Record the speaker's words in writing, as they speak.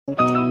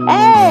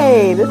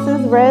Hey, this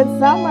is Red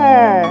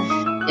Summer.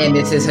 And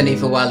this is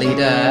Hanifa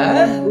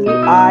Walida. We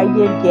are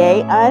your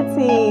gay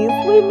aunties.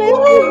 We miss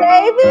you,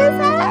 babies.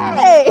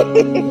 Hey.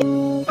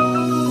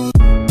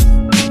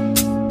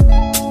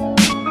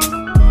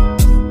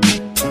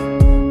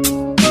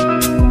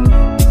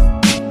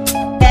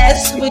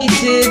 Yes, we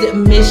did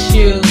miss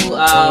you.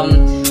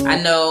 I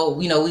know,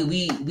 we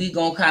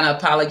gonna kind of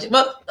apologize.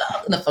 Well,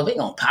 we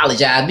gonna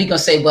apologize. We gonna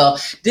say, well,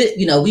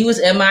 we was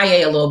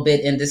MIA a little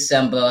bit in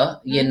December.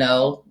 A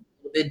little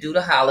bit due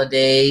to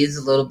holidays,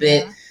 a little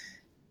bit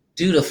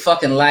due to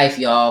fucking life,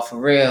 y'all. For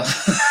real.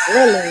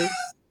 Really?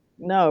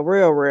 No,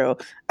 real. Real.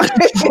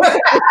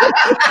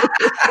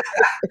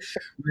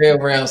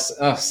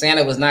 Oh,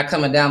 Santa was not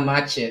coming down my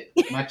chimney.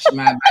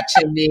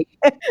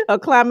 Or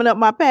climbing up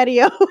my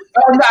patio.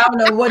 I don't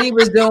know what he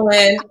was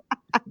doing.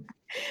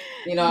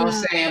 You know what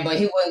I'm saying? But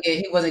he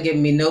wasn't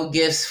giving me no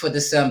gifts for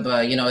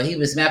December. He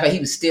was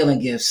stealing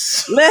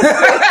gifts.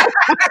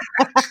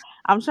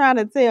 I'm trying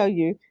to tell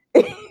you.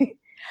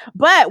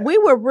 But we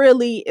were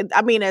really,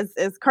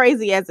 as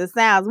crazy as it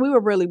sounds, we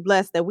were really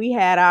blessed that we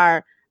had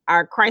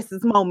our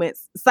crisis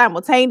moments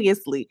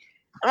simultaneously.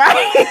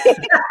 Right.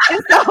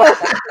 So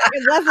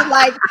it wasn't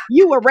like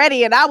you were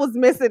ready and I was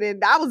missing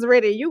and I was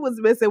ready and you was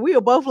missing. We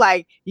were both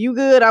like, you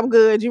good, I'm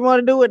good. You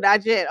want to do it?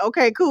 Not yet.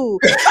 Okay, cool.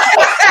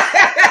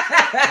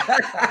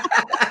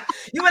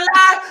 You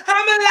alive?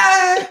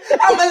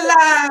 I'm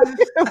alive.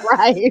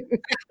 Right.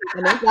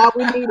 And that's all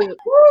we needed.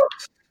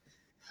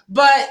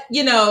 But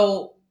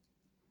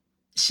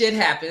shit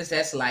happens.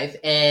 That's life.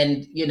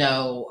 And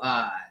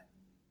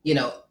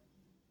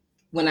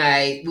when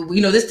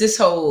this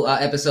whole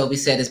episode we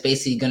said is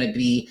basically going to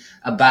be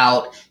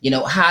about,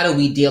 how do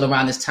we deal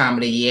around this time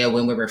of the year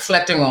when we're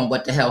reflecting on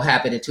what the hell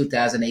happened in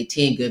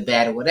 2018, good,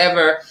 bad, or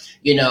whatever.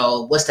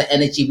 What's the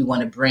energy we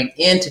want to bring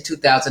into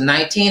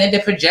 2019, and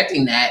then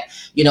projecting that,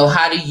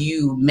 how do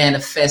you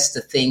manifest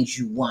the things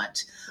you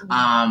want?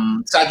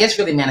 Mm-hmm. So I guess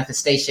really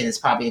manifestation is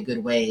probably a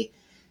good way,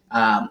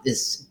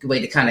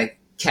 to kind of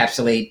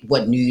encapsulate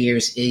what New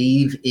Year's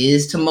Eve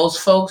is to most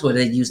folks, whether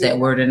they use that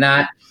word or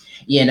not.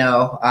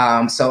 So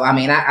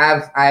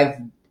I've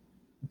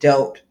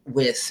dealt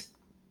with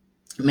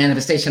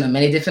manifestation on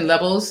many different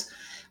levels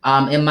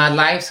in my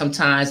life.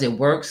 Sometimes it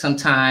works,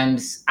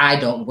 sometimes I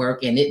don't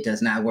work and it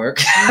does not work.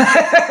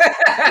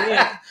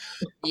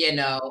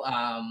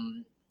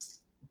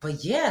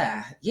 But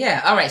yeah.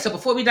 All right. So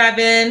before we dive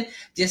in,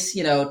 just,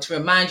 to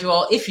remind you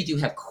all, if you do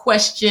have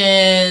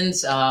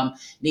questions,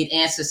 need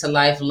answers to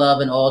life, love,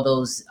 and all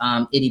those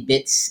itty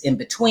bits in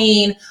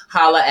between,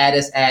 holla at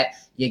us at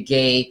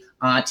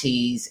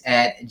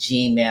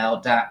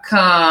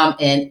yourgayaunties@gmail.com.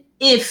 And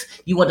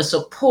if you want to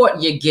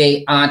support your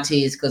gay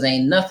aunties, because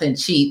ain't nothing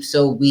cheap,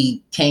 so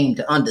we came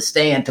to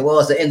understand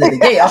towards the end of the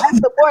day.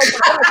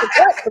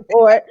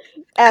 support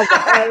as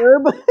a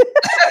verb.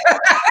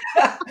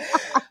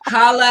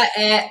 Holla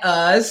at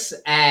us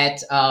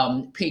at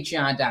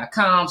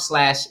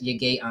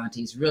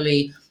patreon.com/yourgayaunties.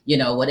 Really,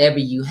 whatever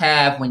you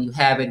have, when you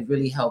have it,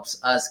 really helps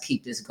us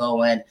keep this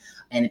going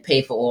and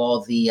pay for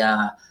all the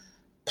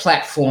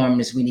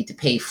platforms we need to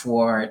pay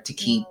for to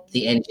keep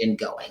the engine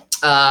going.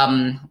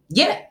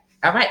 Yeah.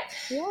 All right.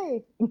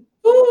 Yay.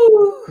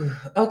 Ooh,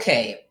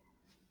 okay.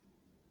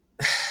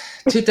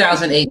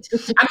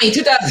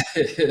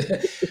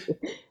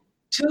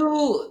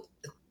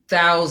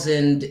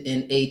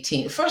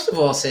 2018. First of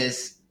all,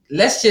 sis,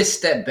 let's just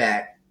step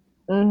back.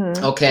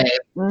 Mm-hmm. Okay.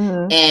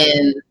 Mm-hmm.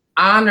 And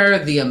honor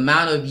the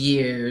amount of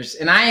years.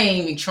 And I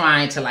ain't even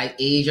trying to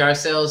age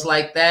ourselves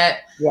like that.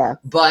 Yeah.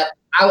 But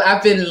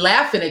I've been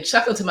laughing and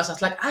chuckling to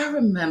myself. I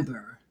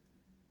remember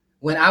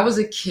when I was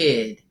a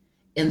kid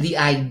and the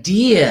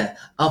idea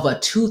of a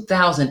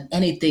 2000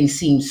 anything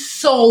seemed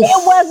so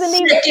it wasn't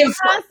even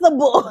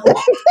possible.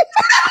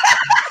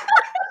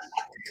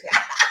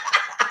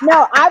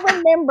 No, I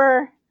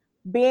remember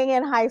being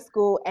in high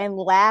school and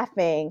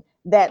laughing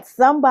that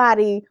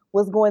somebody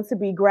was going to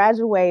be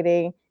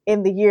graduating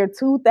in the year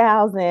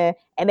 2000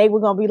 and they were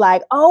going to be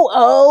like,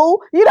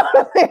 oh, you know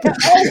what I'm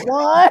saying?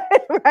 Right?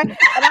 And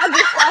I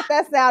just thought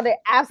that sounded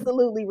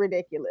absolutely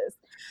ridiculous.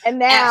 And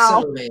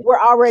now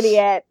we're already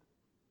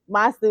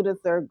my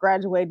students are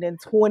graduating in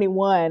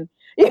 21,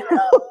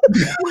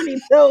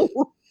 22.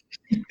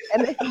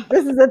 And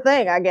this is the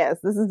thing, I guess.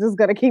 This is just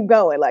going to keep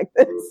going like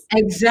this.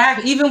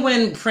 Exactly. Even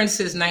when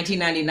Prince's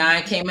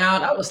 1999 came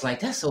out, I was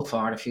like, that's so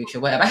far in the future.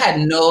 Whatever. I had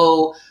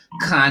no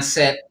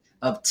concept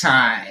of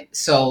time.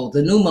 So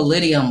the new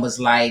millennium was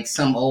like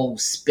some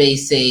old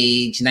space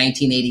age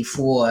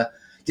 1984.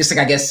 Just like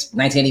I guess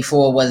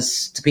 1984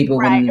 was to people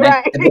when the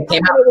book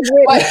came out.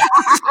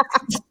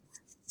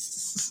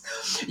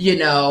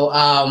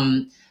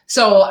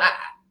 So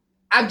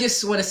I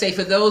just want to say,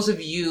 for those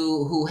of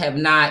you who have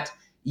not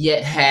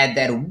yet had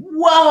that,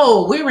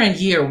 whoa, we're in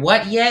year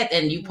what yet?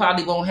 And you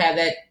probably won't have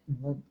that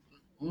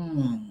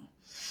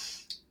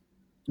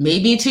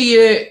maybe into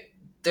your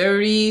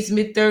 30s,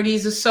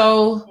 mid-30s or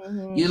so.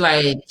 Mm-hmm. You're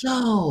like,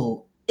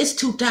 yo, it's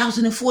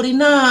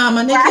 2049,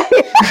 my nigga.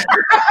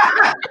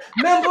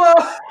 Remember?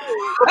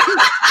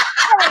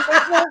 I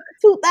remember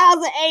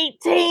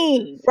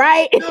 2018,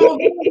 right? Yo,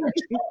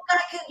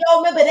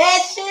 remember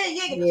that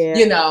shit? Yeah.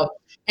 You know,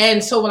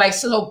 and so like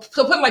so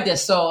put it like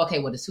this. So okay,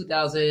 what is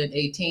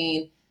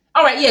 2018?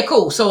 All right, yeah,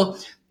 cool. So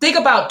think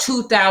about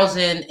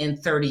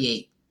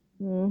 2038.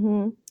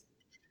 Mm-hmm.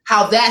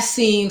 How that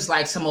seems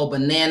like some old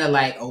banana,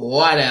 like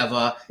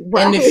whatever.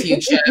 Right. In the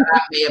future,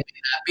 I may or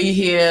may not be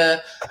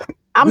here.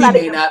 I'm We not may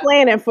even not.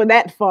 planning for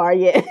that far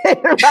yet,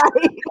 right?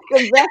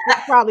 Because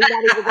that's probably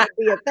not even going to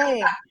be a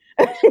thing.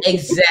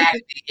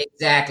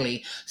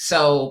 Exactly.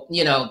 So,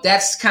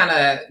 that's kind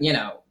of,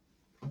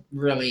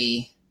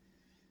 really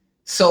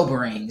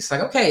sobering. It's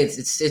like, okay,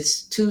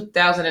 it's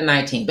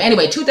 2019. But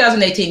anyway,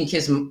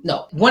 2018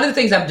 no. One of the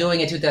things I'm doing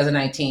in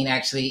 2019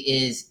 actually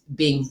is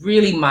being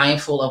really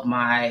mindful of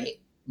my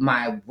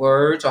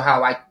words, or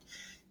how I,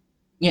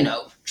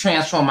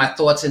 transform my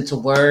thoughts into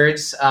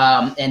words,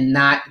 and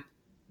not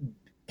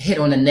hit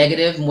on the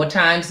negative more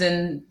times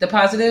than the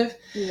positive.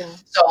 Yeah.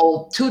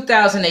 So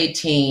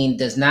 2018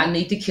 does not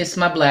need to kiss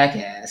my black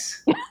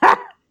ass.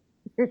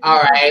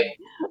 All right.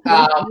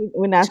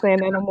 We're not saying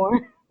that no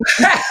more.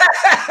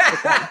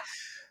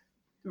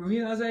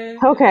 You know what I'm saying?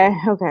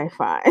 Okay,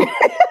 fine.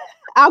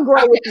 I'll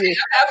grow with you.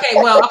 Okay,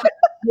 well,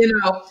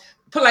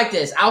 put it like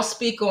this. I'll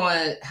speak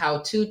on how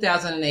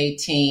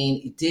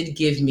 2018 did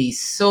give me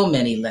so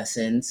many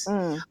lessons.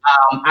 One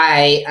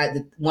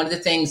of the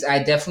things I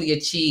definitely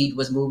achieved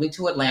was moving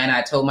to Atlanta.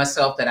 I told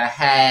myself that I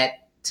had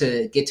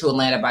to get to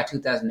Atlanta by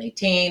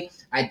 2018.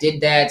 I did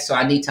that, so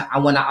I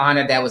want to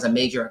honor that was a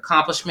major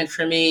accomplishment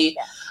for me.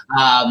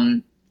 Yeah.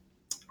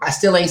 I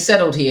still ain't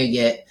settled here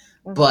yet,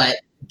 but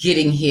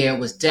getting here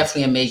was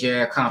definitely a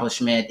major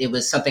accomplishment. It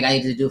was something I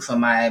needed to do for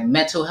my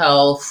mental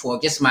health, for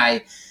just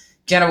my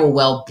general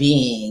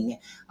well-being.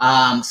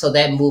 So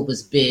that move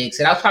was big.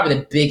 So that was probably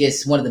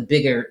one of the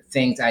bigger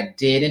things I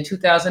did in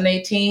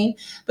 2018.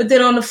 But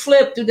then on the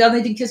flip,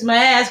 2018 kissed my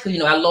ass because,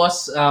 I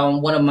lost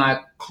one of my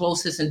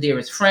closest and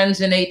dearest friends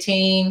in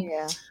 18.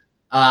 Yeah.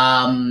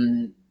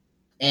 And,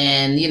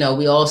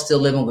 we all still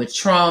living with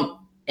Trump.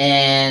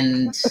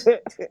 And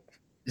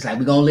it's like,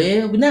 we're going to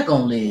live, we're not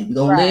going to live. We're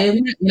going to live,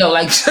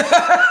 like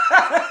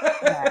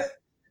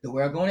the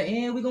world going to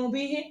end, we're going to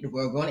be here. The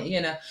world going to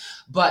end.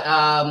 But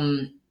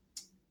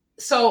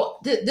so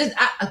this,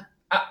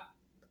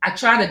 I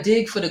try to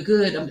dig for the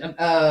good.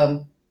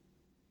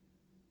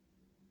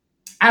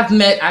 I've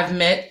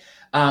met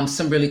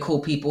some really cool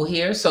people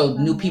here. So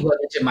new people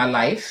in my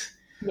life.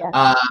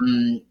 Yeah.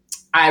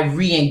 I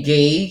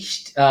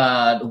re-engaged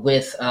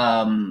with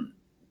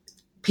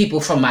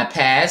people from my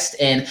past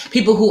and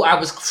people who I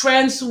was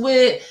friends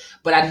with,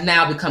 but I've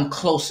now become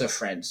closer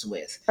friends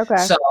with. Okay.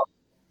 So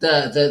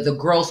the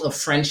growth of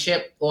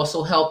friendship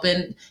also helped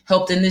in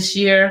this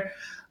year.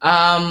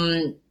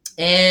 I'm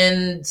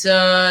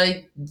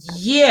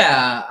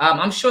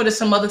sure there's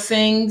some other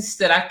things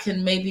that I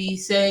can maybe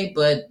say,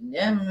 but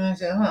yeah.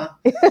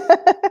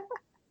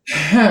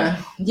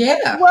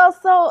 Yeah. Well,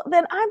 so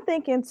then I'm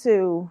thinking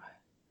too,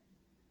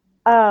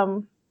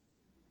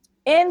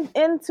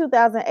 in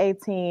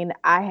 2018,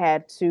 I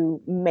had to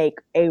make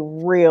a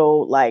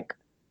real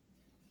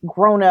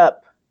grown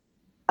up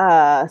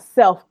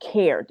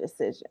self-care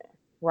decision,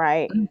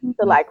 right? Mm-hmm.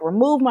 To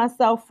remove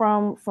myself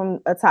from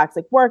a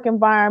toxic work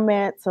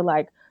environment,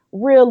 to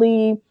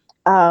really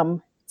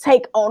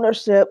take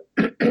ownership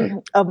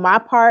of my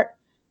part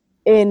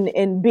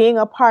in being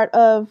a part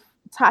of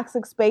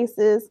toxic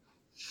spaces,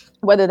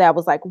 whether that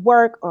was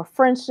work or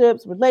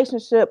friendships,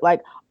 relationship,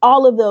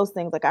 all of those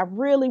things. I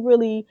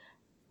really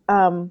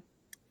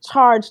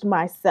charged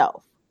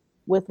myself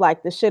with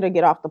the shit or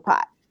get off the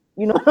pot.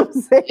 You know what I'm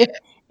saying? Yeah.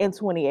 In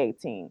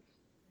 2018.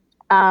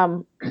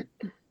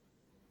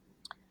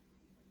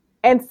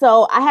 And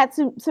so I had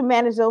to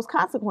manage those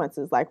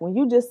consequences. When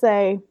you just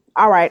say,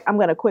 all right, I'm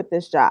going to quit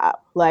this job.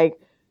 You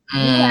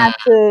have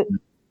to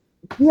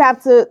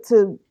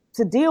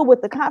deal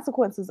with the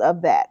consequences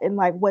of that and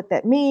what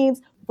that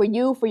means for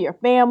you, for your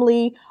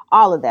family,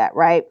 all of that.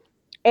 Right.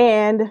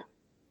 And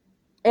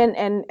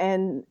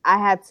I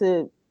had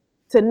to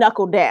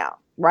knuckle down.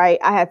 Right.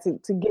 I had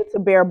to get to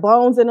bare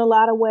bones in a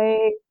lot of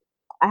ways.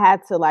 I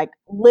had to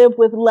live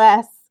with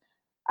less.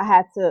 I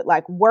had to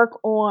work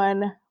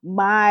on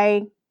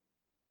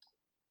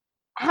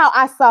how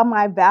I saw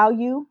my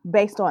value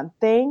based on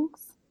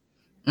things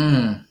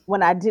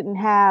when I didn't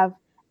have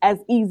as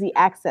easy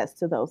access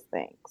to those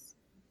things.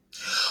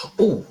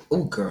 Oh,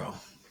 girl.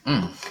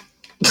 I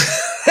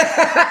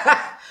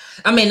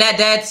mean,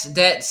 that's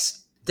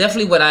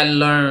definitely what I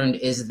learned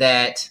is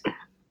that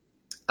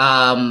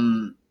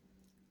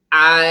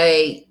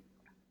I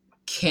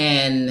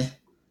can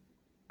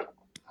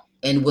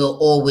and will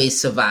always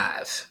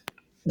survive.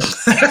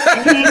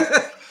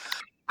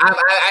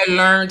 I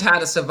learned how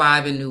to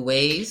survive in new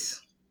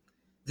ways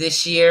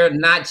this year,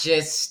 not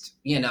just,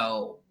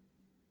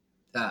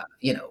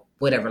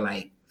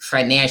 whatever,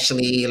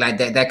 financially,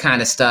 that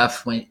kind of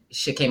stuff when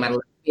shit came out of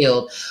the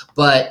field,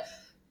 but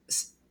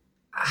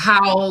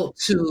how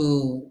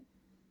to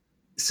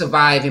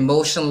survive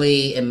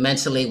emotionally and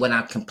mentally when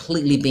I'm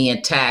completely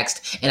being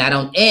taxed. And I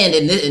don't, and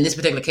in this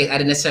particular case, I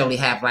didn't necessarily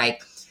have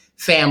like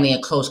family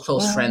and close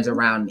friends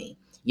around me.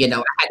 You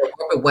know, I had to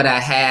work with what I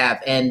have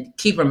and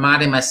keep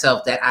reminding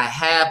myself that I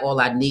have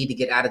all I need to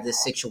get out of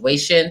this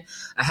situation.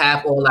 I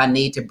have all I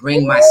need to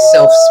bring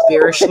myself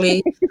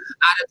spiritually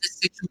out of this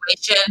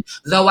situation.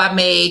 Though I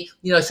may,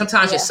 you know,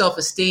 sometimes your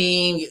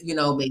self-esteem, you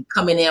know, may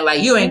coming in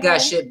like, you ain't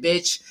got shit,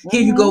 bitch.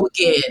 Here you go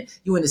again.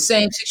 You in the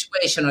same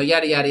situation or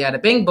yada, yada, yada,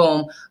 bing,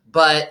 boom.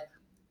 But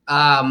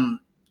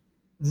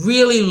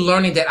really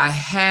learning that I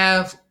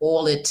have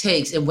all it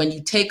takes. And when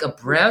you take a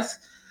breath,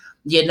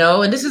 you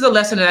know, and this is a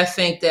lesson that I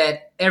think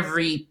that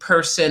every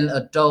person,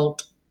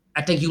 adult,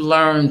 I think you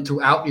learn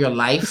throughout your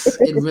life.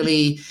 It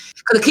really,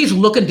 because it keeps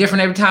looking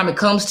different every time it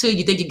comes to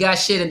you. Think you got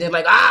shit, and then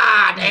like,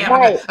 damn.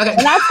 Right. Okay.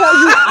 And I tell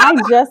you, I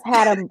just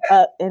had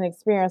an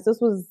experience. This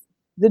was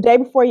the day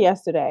before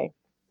yesterday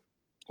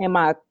in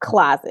my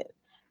closet.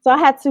 So I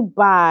had to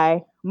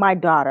buy my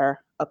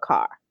daughter a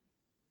car.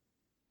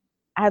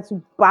 I had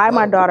to buy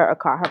my daughter a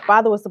car. Her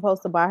father was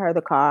supposed to buy her the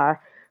car.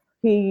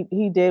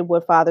 He did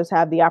what fathers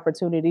have the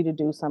opportunity to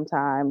do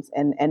sometimes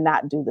and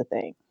not do the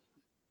thing.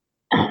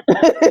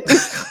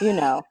 You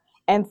know.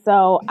 And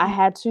so I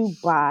had to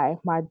buy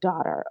my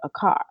daughter a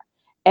car.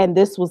 And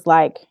this was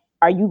like,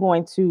 are you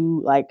going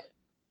to like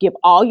give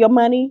all your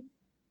money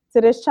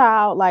to this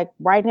child like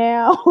right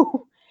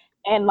now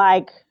and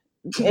like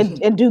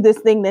and do this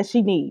thing that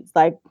she needs?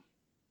 Like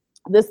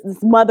this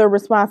mother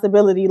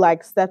responsibility,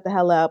 like set the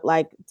hell up,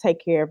 like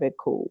take care of it,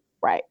 cool,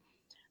 right?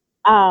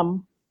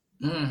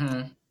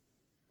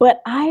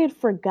 But I had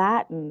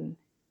forgotten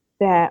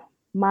that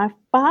my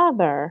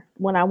father,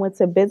 when I went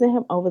to visit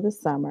him over the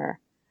summer,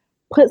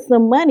 put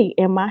some money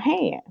in my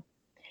hand.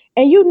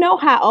 And you know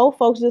how old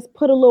folks just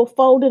put a little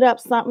folded up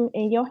something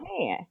in your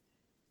hand.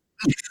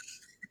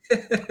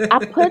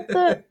 I put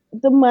the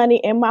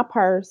money in my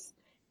purse,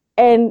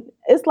 and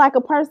it's like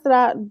a purse that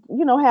I,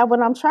 you know, have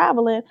when I'm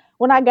traveling.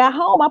 When I got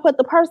home, I put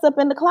the purse up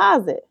in the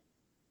closet.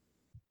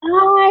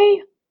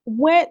 I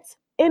went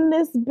in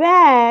this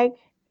bag,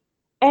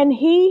 and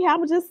I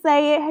would just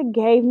say it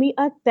gave me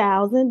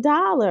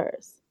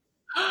 $1,000.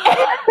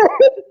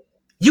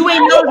 You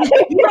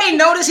ain't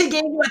notice he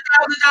gave you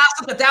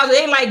 $1,000. $1,000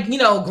 ain't like, you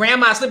know,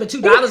 grandma slipping $2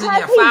 in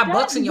there,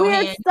 $5 in your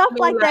hand. Stuff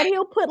like that.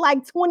 He'll put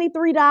like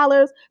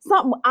 $23,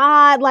 something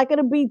odd, like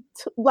it'll be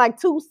like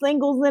 2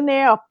 singles in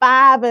there or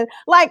 5, and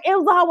like it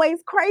was always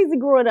crazy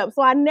growing up.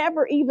 So I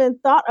never even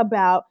thought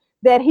about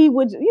that he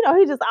would, you know,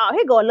 he just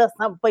here go a little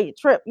something for your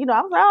trip. You know,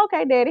 I was like,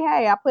 okay, daddy,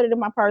 hey, I put it in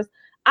my purse.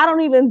 I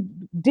don't even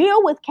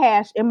deal with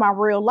cash in my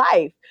real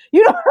life.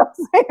 You know what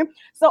I'm saying?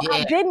 So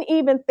I didn't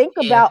even think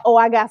about,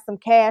 I got some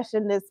cash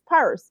in this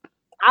purse.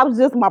 I was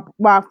just,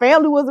 my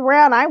family was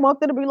around. I didn't want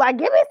them to be like,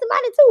 give me some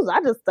money too. So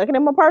I just stuck it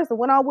in my purse and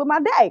went on with my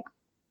day.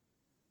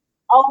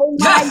 Oh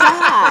my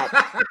God.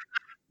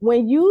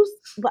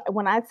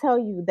 When I tell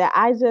you that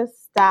I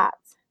just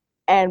stopped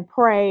and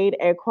prayed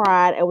and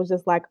cried, it was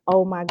just like,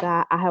 oh my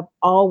God, I have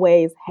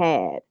always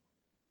had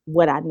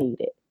what I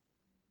needed.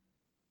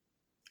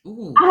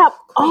 Ooh, I have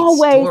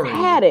always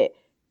had it.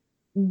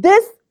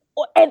 This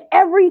and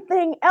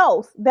everything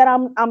else that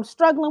I'm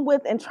struggling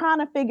with and trying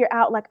to figure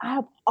out, like I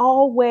have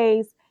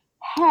always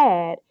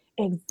had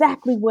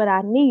exactly what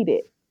I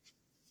needed.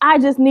 I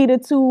just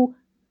needed to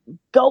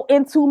go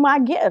into my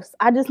gifts.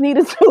 I just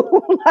needed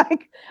to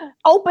like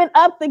open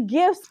up the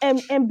gifts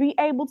and be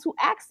able to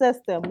access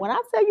them. When I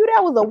tell you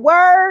that was a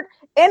word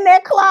in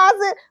that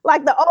closet,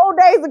 like the old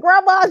days of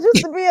grandma's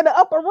used to be in the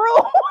upper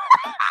room.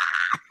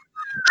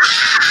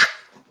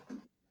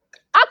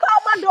 I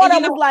called my daughter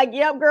and was like,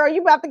 yep, girl,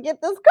 you about to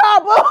get this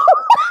combo.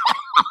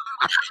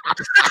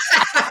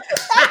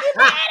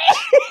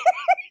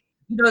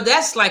 You know,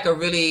 that's like a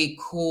really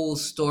cool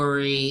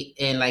story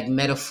and like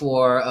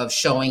metaphor of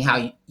showing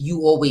how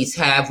you always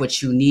have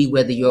what you need,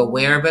 whether you're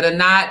aware of it or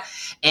not.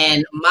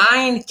 And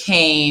mine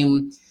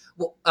came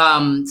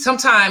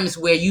sometimes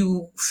where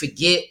you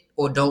forget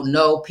or don't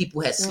know people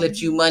had slipped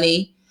you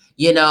money.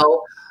 You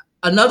know,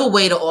 another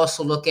way to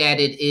also look at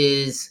it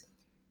is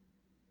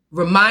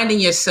reminding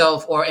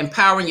yourself or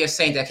empowering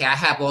yourself that, okay, I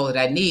have all that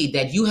I need,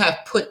 that you have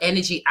put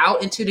energy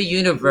out into the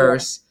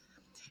universe.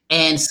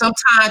 And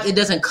sometimes it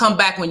doesn't come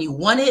back when you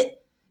want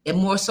it. It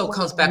more so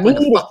comes back when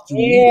the fuck you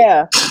need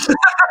it.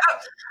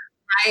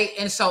 Right?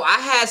 And so I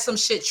had some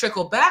shit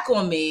trickle back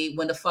on me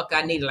when the fuck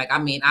I needed. Like, I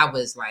mean, I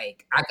was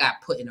like, I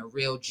got put in a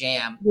real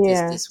jam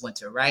this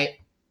winter, right?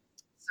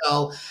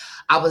 So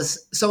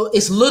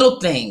it's little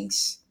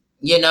things,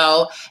 you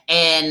know,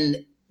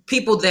 and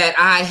people that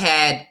I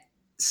had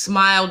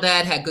smiled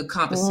at, had good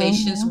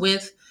conversations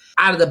with,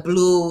 out of the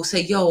blue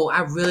say, yo,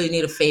 I really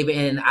need a favor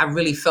and I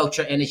really felt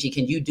your energy.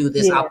 Can you do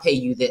this? I'll pay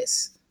you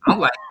this. I'm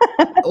like,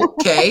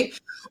 okay.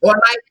 Or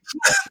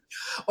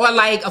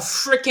like a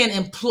freaking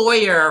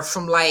employer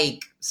from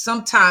like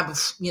sometime,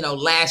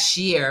 last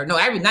year, no,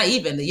 not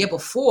even the year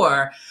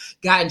before,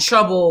 got in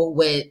trouble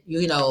with,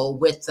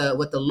 with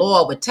the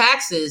law, with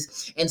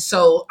taxes. And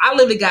so I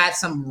literally got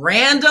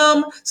somebody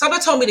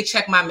told me to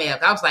check my mail.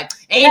 I was like,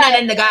 ain't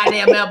nothing in the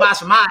goddamn mailbox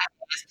for my ass.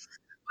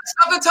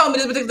 Somebody told me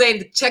this particular day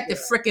to check the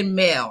freaking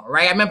mail,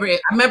 right? I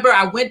remember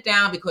I went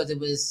down because it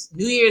was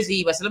New Year's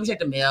Eve. I said, let me check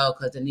the mail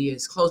because the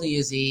closing New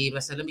Year's Eve. I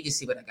said, let me just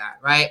see what I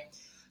got, right?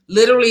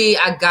 Literally,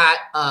 I got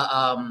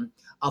a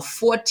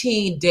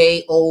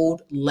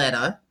 14-day-old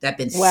letter that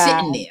been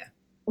sitting there,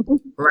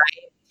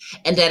 right?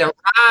 And that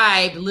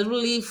arrived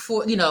literally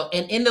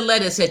and in the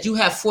letter it said you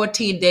have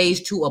 14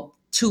 days to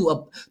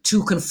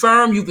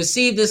confirm you've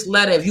received this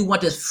letter if you want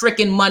this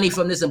freaking money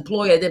from this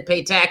employer that didn't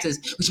pay taxes,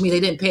 which means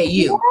they didn't pay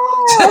you.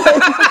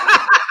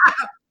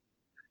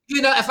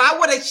 If I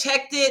would have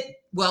checked it,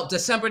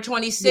 December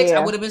 26th, I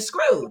would have been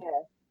screwed.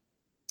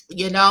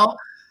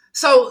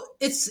 So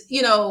it's,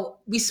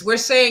 we're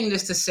saying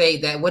this to say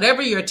that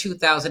whatever your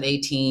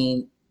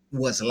 2018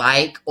 was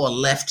like or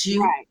left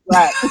you,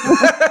 right.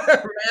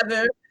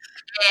 rather,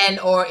 and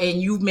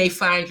you may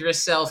find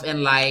yourself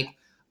in like,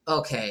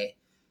 okay,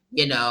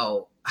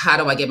 how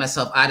do I get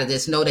myself out of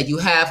this? Know that you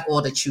have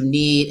all that you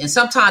need. And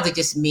sometimes it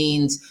just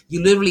means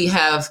you literally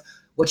have,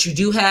 what you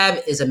do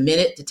have is a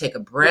minute to take a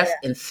breath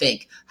and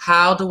think,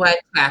 how do I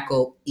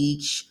tackle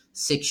each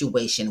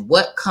situation?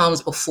 What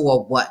comes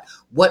before what?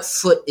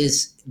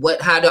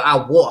 How do I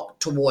walk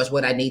towards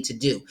what I need to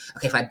do?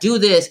 Okay, if I do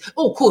this,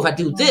 oh, cool. If I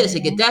do this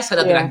and get that set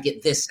up, then I can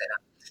get this set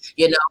up.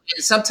 And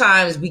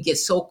sometimes we get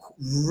so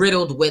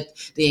riddled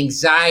with the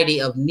anxiety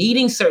of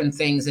needing certain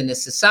things in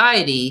this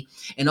society,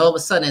 and all of a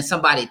sudden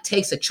somebody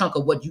takes a chunk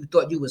of what you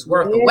thought you was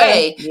worth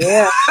away.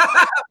 Yeah.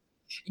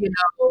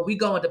 We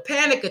go into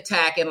panic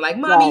attack and like,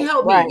 mommy,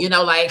 help me,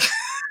 like,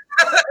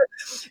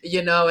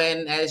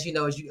 and as you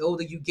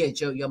older you get,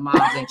 your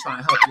moms ain't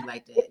trying to help you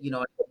like that,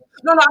 No,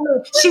 I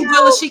mean, she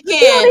will and she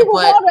can,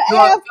 but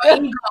you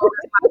don't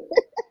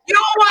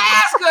want to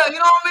ask her, you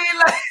know what I mean?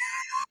 Like,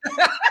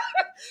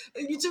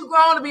 you're too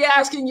grown to be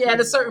asking you at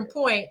a certain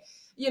point,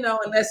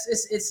 unless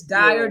it's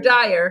dire.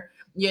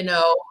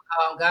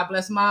 God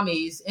bless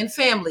mommies and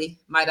family,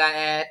 might I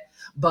add.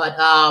 But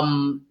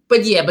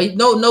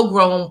no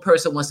grown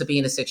person wants to be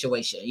in a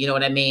situation. You know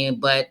what I mean?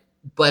 But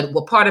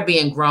what part of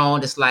being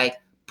grown is like,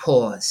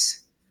 pause.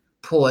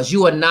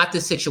 You are not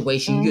the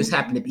situation. You just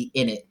happen to be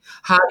in it.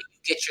 How do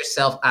you get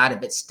yourself out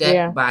of it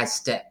step by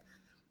step?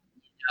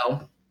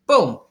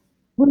 Boom.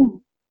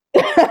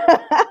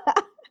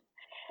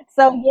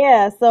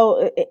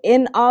 So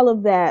in all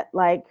of that,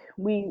 like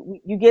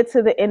you get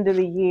to the end of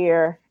the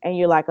year and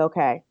you're like,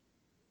 okay,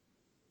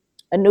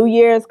 a new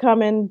year is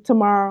coming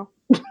tomorrow.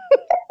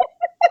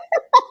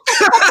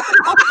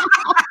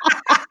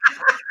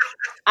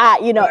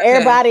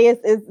 Everybody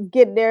is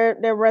getting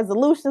their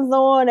resolutions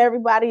on.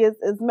 Everybody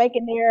is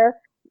making their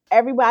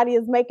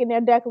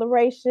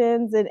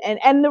declarations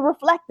and the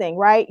reflecting,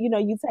 right?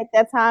 You take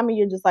that time and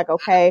you're just like,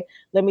 okay,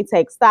 let me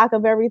take stock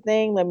of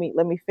everything. Let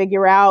me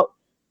figure out,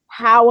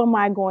 how am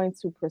I going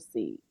to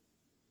proceed?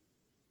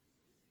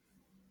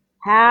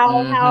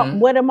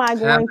 What am I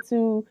going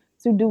to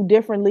do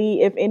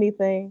differently, if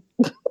anything?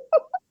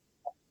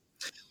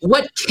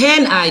 What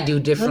can I do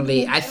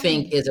differently? I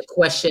think is a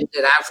question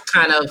that I've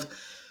kind of,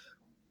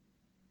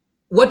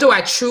 what do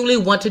I truly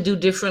want to do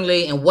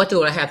differently, and what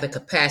do I have the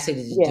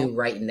capacity to do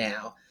right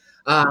now?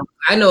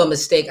 I know a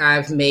mistake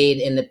I've made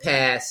in the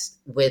past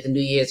with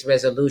New Year's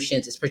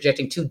resolutions is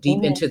projecting too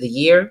deep into the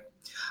year.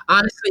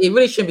 Honestly, it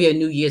really shouldn't be a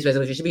New Year's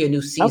resolution. It should be a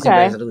new season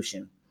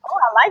resolution. Oh,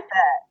 I like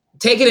that.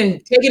 Take it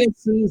in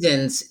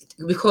seasons,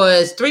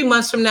 because 3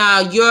 months from now,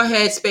 your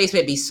headspace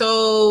may be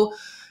so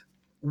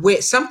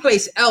with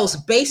someplace else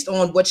based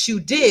on what you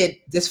did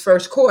this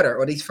first quarter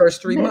or these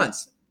first 3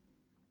 months.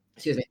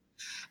 Excuse me.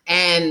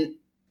 And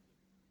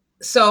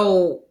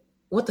so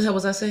what the hell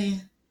was I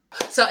saying?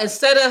 So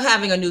instead of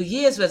having a New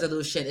Year's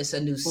resolution, it's a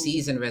new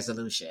season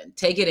resolution.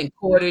 Take it in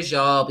quarters,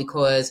 y'all,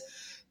 because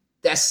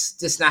that's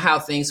just not how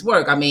things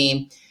work. I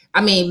mean,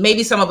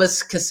 maybe some of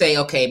us could say,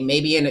 okay,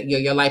 maybe in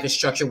your life is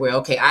structured where,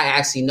 okay, I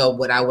actually know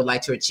what I would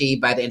like to achieve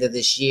by the end of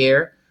this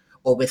year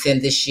or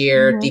within this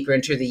year, deeper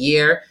into the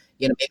year.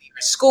 Maybe you're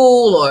in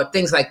school or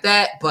things like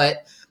that.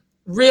 But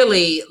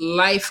really,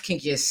 life can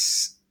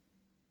just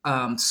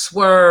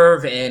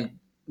swerve and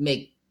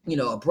make,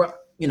 abrupt,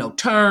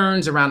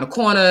 turns around the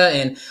corner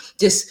and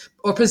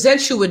or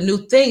present you with new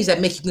things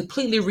that make you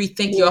completely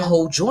rethink your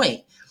whole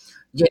joint.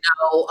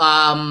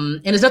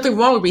 And there's nothing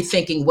wrong with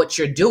rethinking what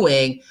you're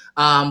doing,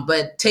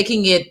 but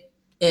taking it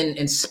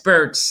in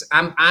spurts,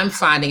 I'm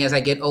finding as I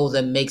get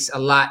older makes a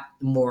lot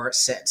more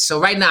sense. So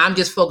right now I'm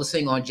just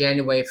focusing on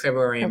January,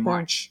 February, and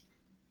March.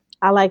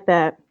 I like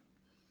that,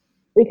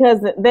 because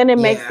then it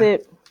makes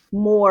it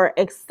more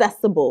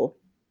accessible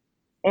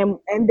and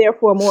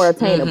therefore more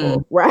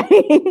attainable,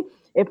 right?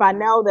 If I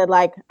know that,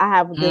 like, I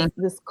have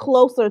this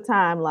closer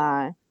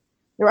timeline,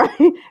 right?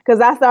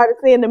 Because I started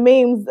seeing the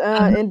memes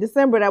in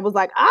December that was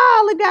like, I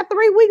only got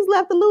 3 weeks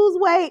left to lose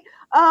weight.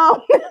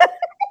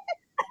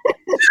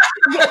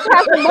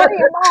 Have some money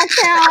in my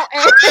account,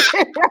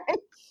 and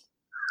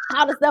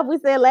all the stuff we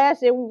said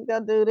last year we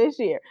gonna do this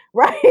year,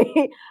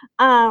 right?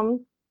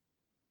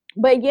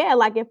 But yeah,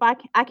 like if I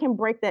can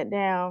break that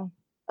down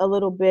a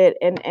little bit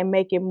and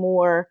make it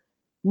more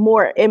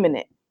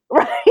imminent,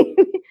 right?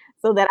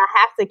 So that I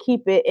have to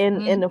keep it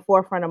in the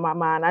forefront of my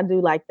mind. I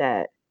do like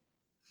that.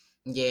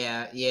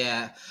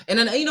 Yeah. And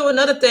then,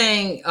 another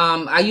thing,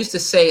 I used to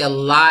say a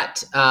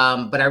lot,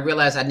 but I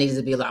realized I needed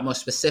to be a lot more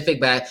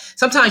specific. But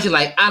sometimes you're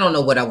like, I don't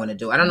know what I want to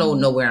do. I don't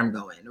know where I'm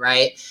going,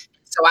 right?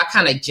 So I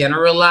kind of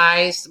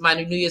generalized my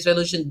New Year's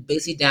resolution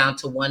basically down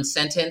to one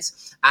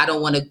sentence. I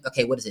don't want to,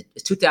 okay, what is it?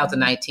 It's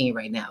 2019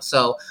 right now.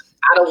 So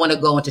I don't want to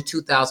go into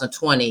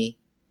 2020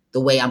 the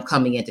way I'm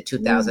coming into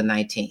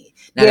 2019.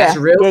 Now that's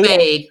real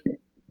vague.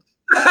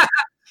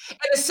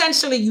 And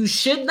essentially, you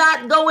should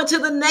not go into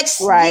the next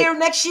year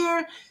as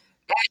you're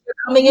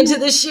coming into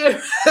this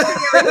year.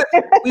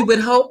 We would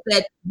hope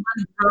that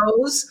one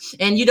grows,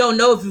 and you don't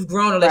know if you've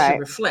grown unless you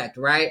reflect,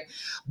 right?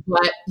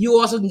 But you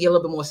also can get a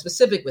little bit more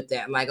specific with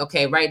that. Like,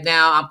 okay, right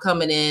now I'm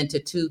coming into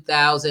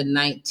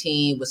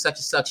 2019 with such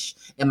and such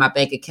in my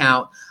bank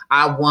account.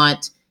 I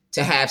want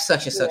to have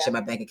such and such in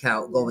my bank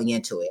account going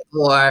into it.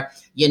 Or,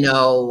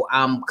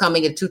 I'm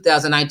coming in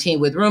 2019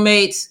 with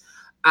roommates.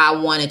 I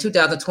want in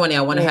 2020,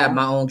 I want to have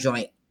my own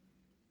joint.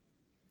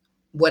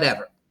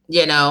 Whatever,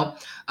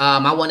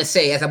 I want to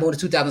say as I move to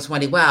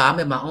 2020, wow, I'm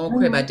in my own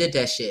crib. I did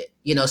that shit,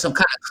 some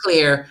kind of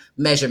clear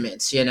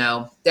measurements,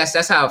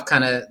 that's how I've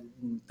kind of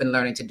been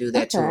learning to do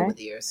that too over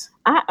the years.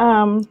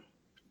 My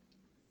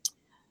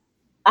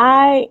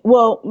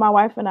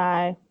wife and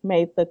I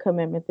made the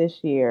commitment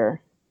this year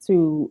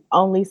to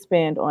only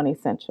spend on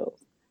essentials.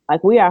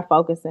 Like we are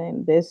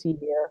focusing this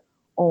year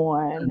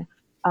on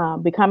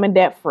becoming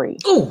debt free.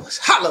 Oh,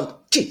 hallelujah,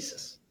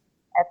 Jesus!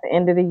 At the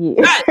end of the year,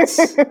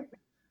 nice.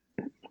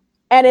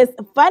 And it's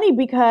funny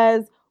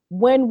because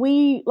when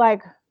we I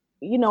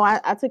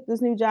took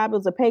this new job. It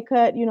was a pay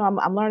cut.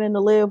 I'm learning to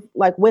live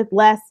like with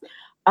less.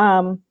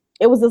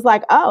 It was just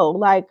like,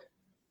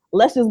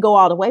 let's just go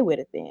all the way with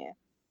it then.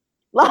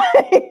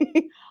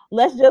 Like,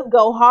 let's just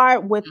go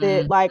hard with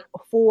it, like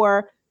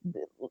for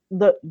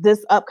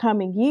this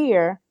upcoming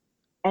year,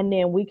 and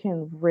then we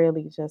can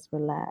really just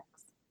relax,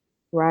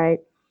 right?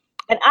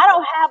 And I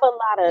don't have a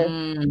lot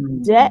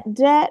of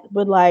debt,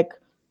 but like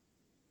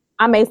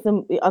I made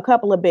a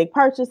couple of big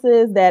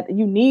purchases that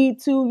you need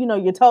to,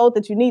 you're told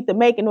that you need to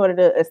make in order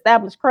to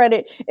establish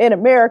credit in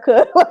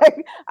America.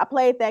 Like I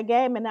played that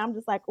game, and now I'm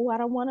just like, oh, I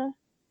don't want to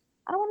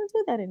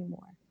do that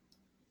anymore.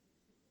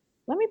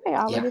 Let me pay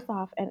all of this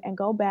off and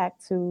go back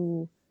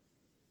to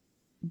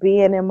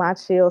being in my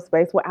chill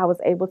space where I was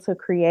able to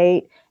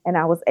create and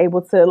I was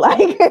able to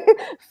like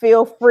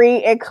feel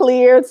free and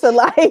clear to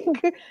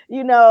like,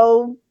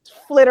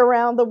 flit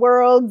around the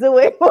world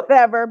doing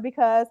whatever,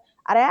 because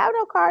I didn't have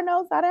no car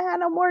notes, I didn't have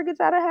no mortgage,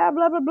 I didn't have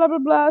blah blah blah blah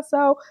blah.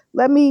 So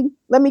let me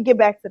get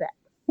back to that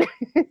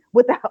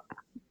without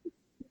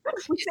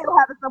we still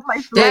have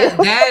someplace to live.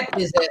 That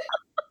is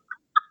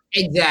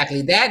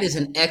exactly. That is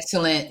an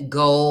excellent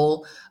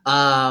goal.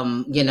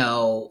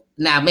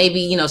 Now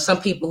maybe, some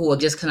people who are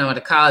just coming out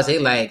of college, they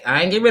like,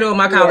 I ain't get rid of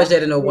my college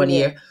debt in 1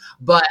 year.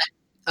 But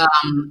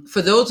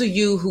for those of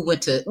you who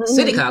went to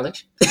City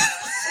College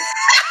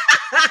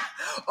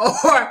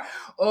or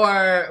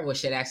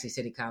shit, actually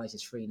City College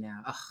is free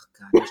now. Oh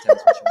God, I wish that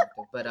was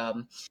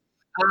retroactive.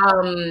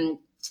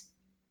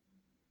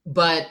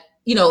 But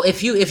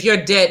if your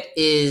debt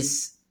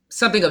is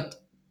something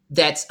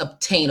that's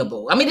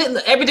obtainable. I mean,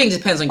 everything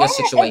depends on your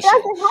situation.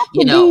 It doesn't have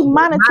to be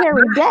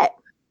monetary debt.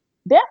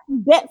 There's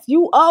debts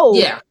you owe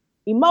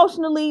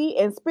emotionally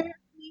and spiritually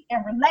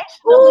and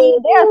relationally.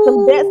 There are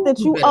some debts that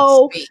you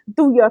owe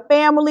through your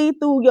family,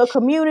 through your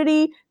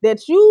community,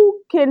 that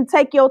you can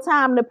take your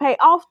time to pay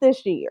off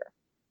this year.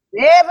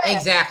 Yeah,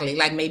 exactly.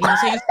 Like maybe you're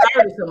saying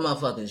sorry to some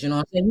motherfuckers. You know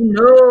what I'm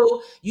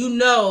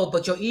saying?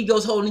 But your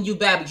ego's holding you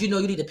back. But you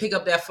need to pick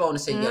up that phone and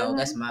say, yo,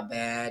 that's my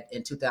bad.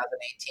 In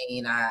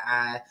 2018,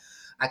 I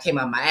came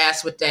out my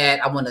ass with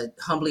that. I want to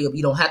humbly,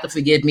 you don't have to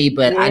forgive me,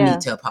 but I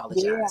need to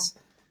apologize.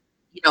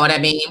 You know what I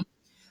mean?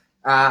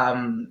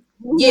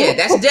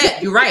 That's debt.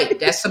 You're right.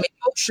 That's some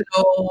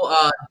emotional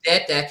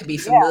debt. That could be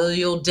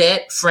familial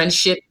debt,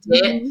 friendship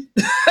debt.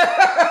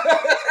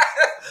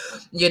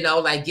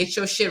 Like get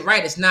your shit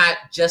right. It's not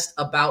just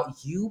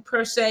about you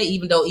per se,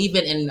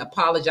 even in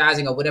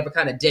apologizing or whatever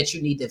kind of debt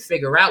you need to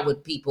figure out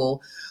with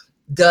people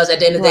does at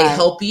the end of the day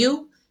help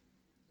you,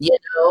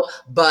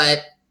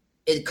 but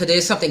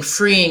there's something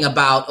freeing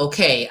about,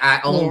 okay,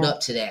 I owned up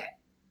to that.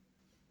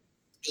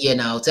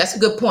 That's a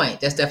good point.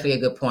 That's definitely a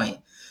good point.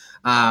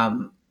 But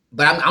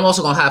I'm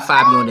also going to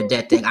high-five you on the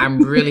debt thing. I'm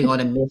really on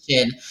a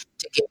mission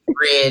to get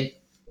rid,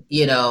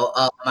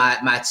 of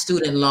my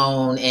student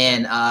loan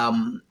and,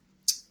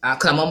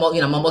 cause I'm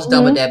almost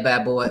done with that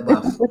bad boy.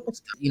 But,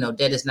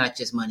 debt is not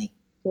just money.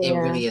 It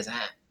really isn't.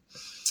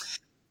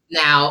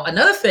 Now,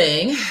 another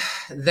thing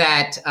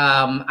that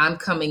I'm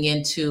coming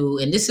into,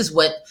 and this is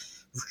what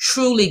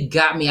truly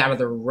got me out of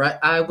the rut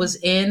I was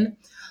in.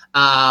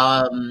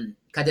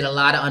 I did a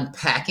lot of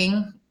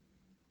unpacking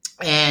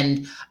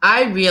And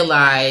I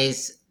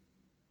realize,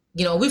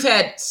 we've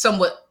had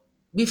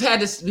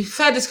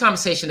this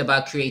conversation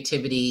about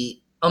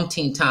creativity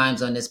umpteen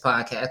times on this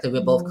podcast because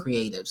we're both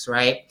creatives,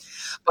 right?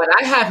 But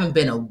I haven't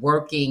been a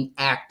working,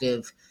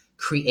 active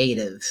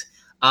creative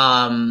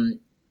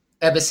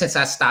ever since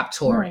I stopped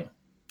touring.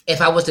 If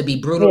I was to be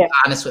brutally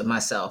honest with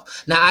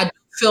myself. Now, I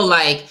feel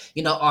like,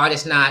 art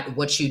is not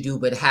what you do,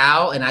 but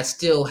how. And I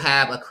still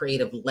have a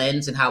creative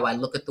lens in how I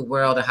look at the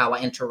world and how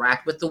I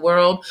interact with the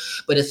world.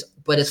 But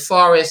as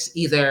far as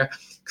either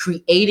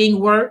creating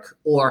work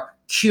or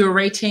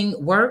curating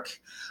work,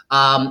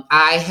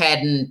 I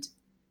hadn't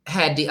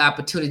had the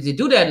opportunity to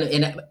do that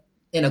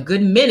in a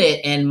good minute.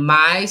 And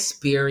my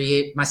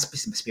spirit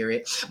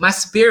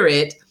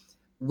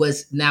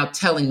was now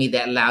telling me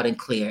that loud and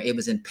clear. It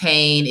was in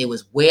pain. It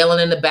was wailing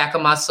in the back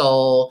of my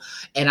soul.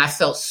 And I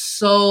felt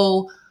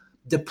so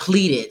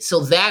depleted.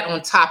 So that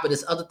on top of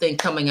this other thing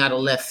coming out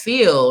of left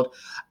field,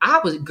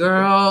 it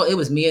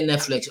was me and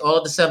Netflix all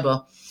of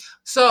December.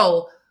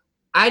 So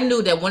I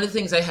knew that one of the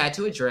things I had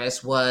to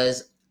address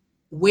was,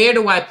 where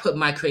do I put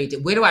my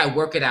creative? Where do I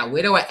work it out?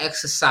 Where do I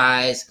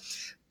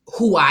exercise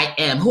who I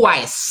am, who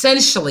I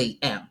essentially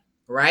am,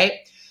 right?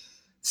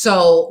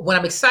 So what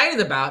I'm excited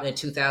about in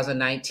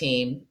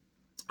 2019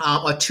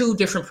 are two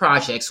different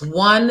projects.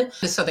 One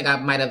is something I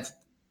might have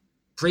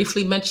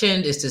briefly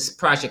mentioned, is this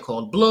project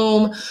called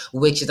Bloom,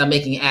 which is I'm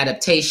making an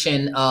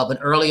adaptation of an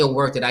earlier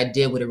work that I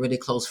did with a really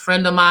close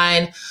friend of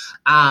mine.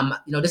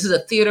 This is a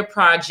theater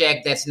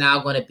project that's now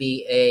going to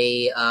be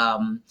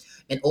an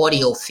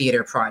audio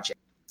theater project.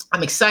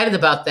 I'm excited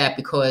about that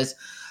because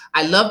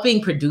I love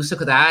being producer,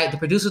 because the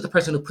producer is the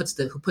person who puts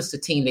the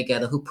team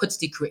together, who puts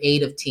the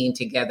creative team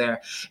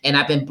together. And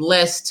I've been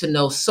blessed to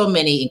know so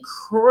many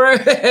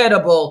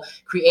incredible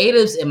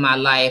creatives in my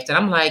life that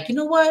I'm like, you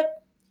know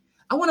what?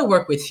 I want to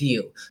work with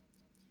you.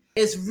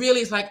 It's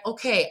like,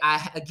 okay,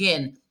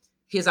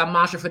 here's our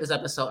mantra for this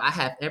episode. I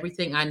have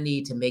everything I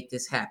need to make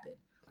this happen,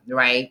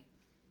 right?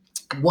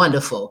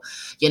 Wonderful.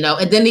 And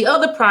then the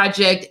other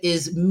project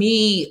is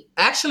me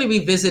actually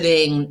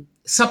revisiting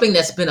something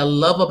that's been a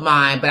love of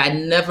mine, but I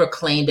never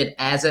claimed it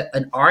as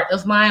an art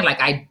of mine. Like,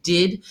 I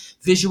did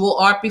visual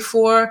art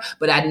before,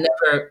 but I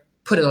never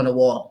put it on the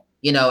wall.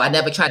 I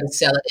never tried to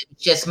sell it.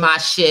 It's just my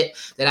shit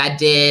that I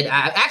did.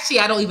 I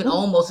don't even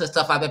own most of the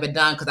stuff I've ever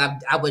done, because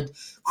I would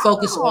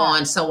focus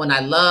on someone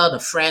I loved, a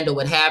friend or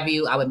what have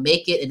you. I would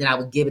make it and then I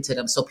would give it to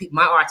them. So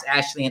my art's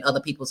actually in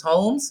other people's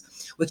homes,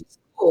 which is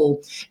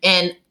cool.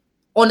 And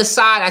on the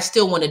side, I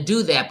still want to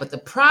do that. But the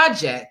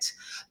project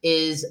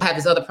I have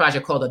this other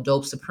project called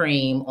Adobe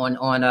Supreme on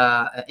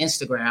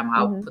Instagram.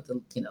 I'll put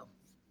the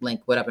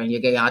link, whatever, in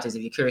your gay aunties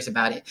if you're curious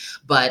about it.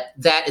 But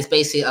that is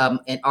basically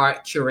an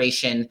art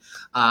curation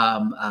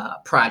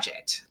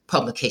project,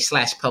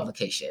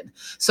 publication.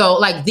 So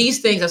like these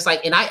things, it's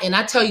like, and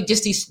I tell you,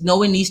 just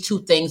knowing these two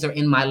things are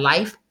in my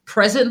life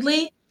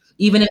presently,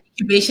 even in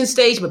incubation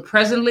stage, but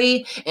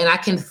presently, and I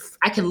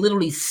can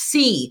literally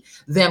see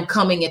them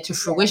coming into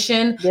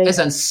fruition. Has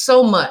done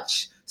so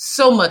much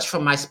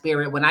for my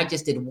spirit when I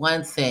just did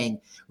one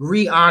thing,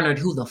 re-honored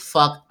who the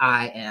fuck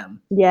I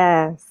am.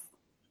 Yes.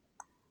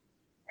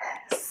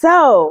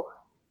 So,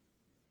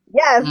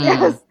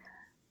 yes.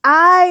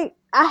 I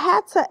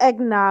had to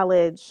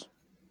acknowledge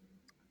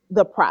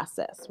the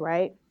process,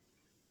 right?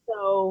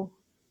 So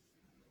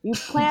you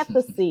plant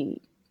the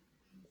seed,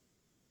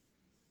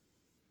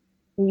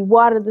 and you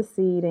water the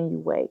seed, and you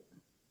wait.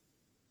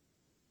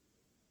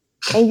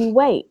 And you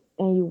wait,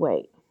 and you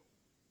wait.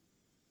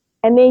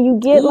 And then you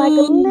get like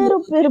a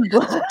little bit of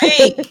bud.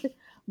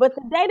 But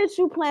the day that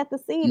you plant the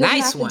seed is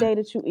not the day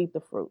that you eat the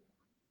fruit.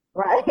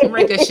 Right?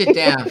 Write that shit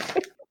down.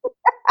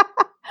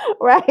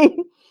 Right?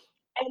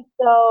 And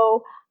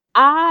so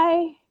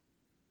thank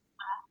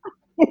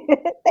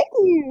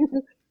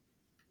you.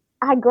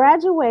 I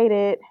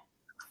graduated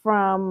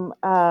from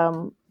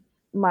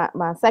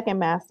my second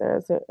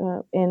master's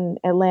in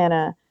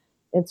Atlanta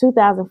in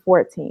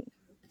 2014.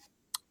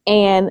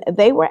 And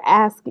they were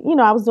asking,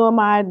 I was doing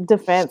my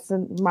defense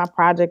and my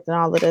project and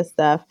all of this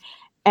stuff.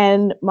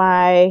 And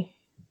my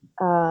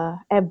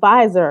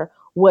advisor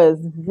was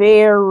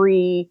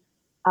very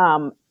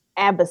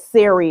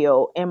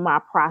adversarial in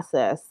my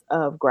process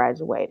of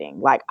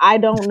graduating. Like, I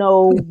don't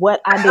know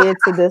what I did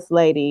to this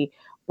lady,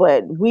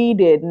 but she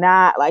did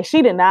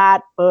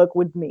not fuck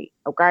with me.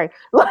 Okay.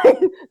 Like,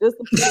 just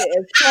to put it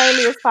as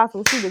plainly as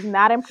possible. She was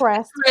not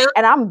impressed.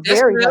 And I'm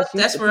very much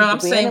that's real. I'm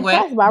saying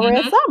impressed by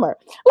Red Summer.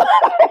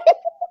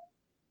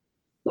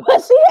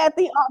 But she had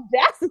the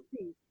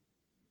audacity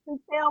to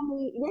tell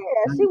me,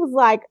 she was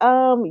like,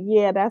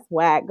 that's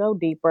whack. Go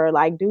deeper,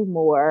 like do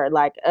more,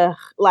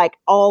 like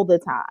all the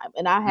time.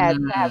 And I had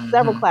to have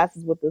several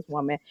classes with this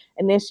woman,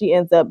 and then she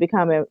ends up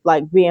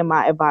being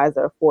my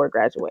advisor for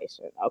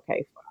graduation.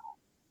 Okay, fine.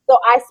 So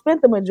I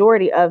spent the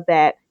majority of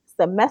that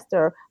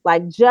semester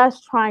like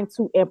just trying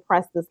to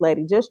impress this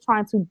lady, just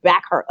trying to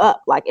back her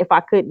up. Like, if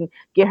I couldn't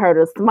get her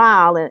to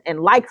smile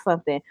and like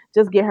something,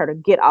 just get her to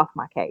get off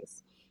my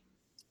case.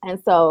 And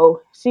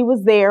so she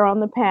was there on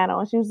the panel,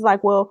 and she was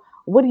like, well,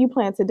 what do you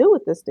plan to do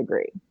with this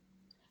degree?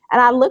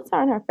 And I looked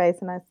her in her face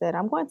and I said,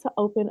 I'm going to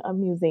open a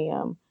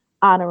museum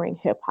honoring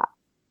hip hop.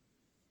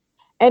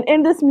 And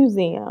in this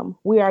museum,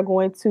 we are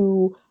going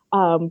to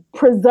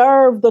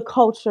preserve the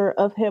culture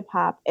of hip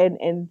hop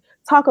and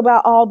talk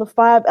about all the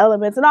 5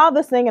 elements and all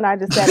this thing. And I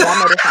just said,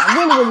 I made it sound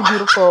really, really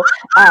beautiful.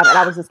 And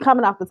I was just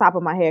coming off the top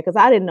of my head because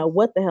I didn't know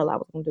what the hell I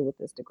was going to do with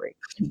this degree.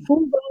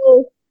 Who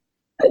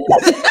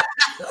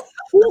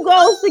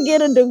goes to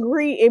get a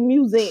degree in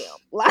museum?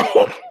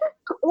 Like,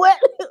 what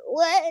are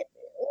you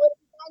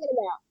talking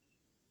about?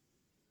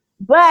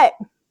 But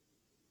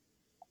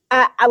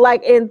I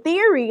like in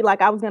theory,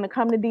 like I was going to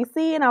come to DC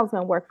and I was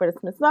going to work for the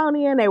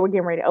Smithsonian. They were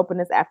getting ready to open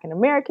this African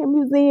American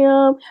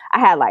museum. I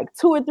had like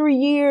 2 or 3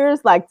 years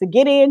like to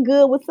get in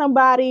good with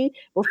somebody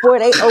before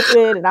they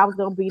opened, and I was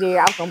going to be there.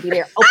 I was going to be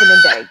there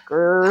opening day.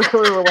 Girl,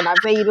 when I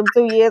tell you them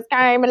 2 years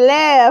came and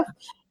left.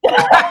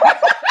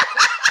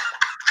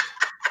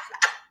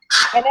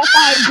 And if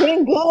I ain't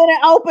been good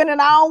and open and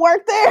I don't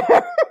work there.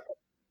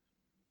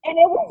 And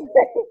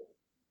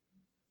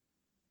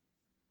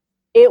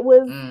it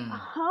was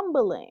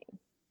humbling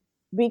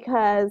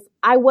because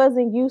I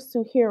wasn't used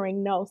to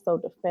hearing no so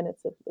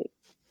definitively.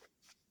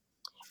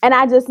 And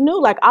I just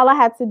knew like all I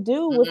had to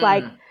do was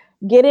like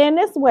get in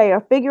this way or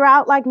figure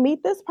out like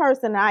meet this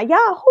person. Who y'all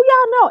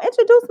know?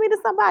 Introduce me to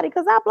somebody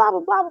because I blah,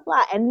 blah, blah, blah,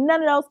 blah. And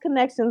none of those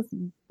connections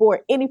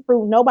bore any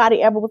fruit.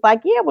 Nobody ever was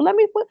like, yeah, well, let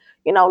me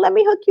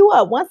hook you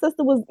up. One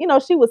sister was,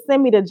 she would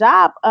send me the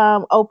job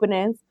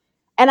openings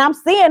and I'm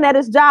seeing that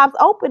it's jobs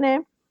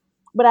opening.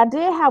 But I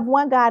did have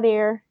one guy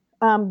there.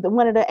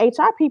 One of the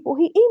HR people,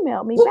 he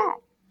emailed me back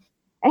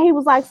and he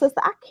was like,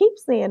 sister, I keep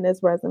seeing this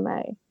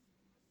resume.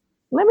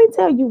 Let me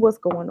tell you what's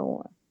going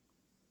on.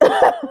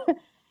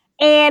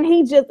 And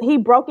he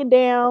broke it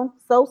down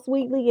so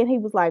sweetly. And he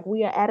was like,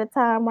 we are at a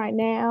time right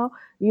now,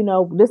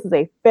 this is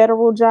a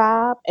federal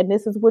job and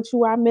this is what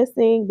you are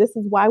missing. This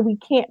is why we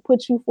can't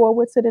put you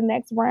forward to the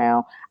next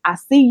round. I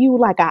see you,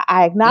 like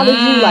I acknowledge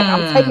you, like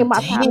I'm taking my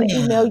time to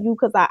email you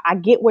because I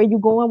get where you're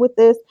going with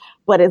this,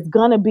 but it's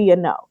gonna be a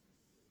no.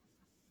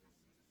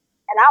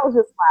 And I was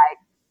just like,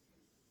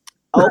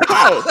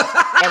 okay.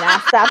 And I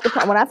stopped.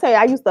 When I tell you,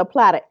 I used to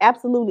apply to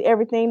absolutely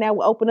everything that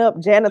would open up,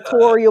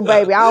 janitorial,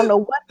 baby. I don't know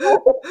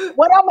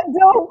what I'm going to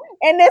do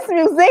in this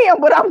museum,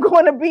 but I'm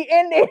going to be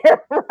in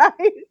there,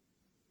 right?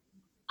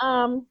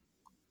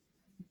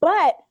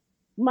 But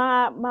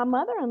my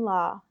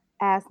mother-in-law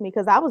asked me,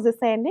 because I was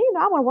just saying,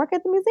 I want to work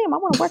at the museum.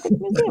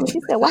 And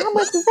she said, well, how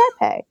much does that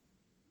pay?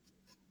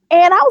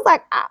 And I was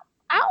like, I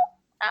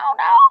don't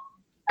know.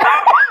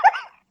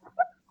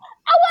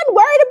 I wasn't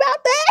worried about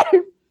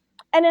that.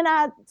 And then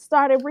I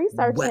started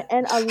researching,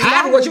 and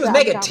half of what you was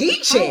making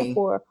teaching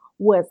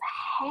was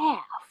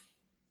half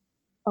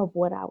of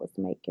what I was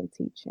making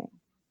teaching.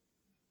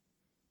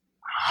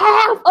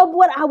 Half of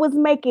what I was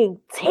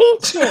making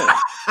teaching.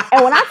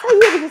 And when I tell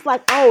you, it was just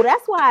like, oh,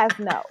 that's why it's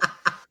no.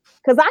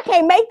 Because I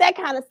can't make that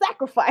kind of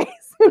sacrifice,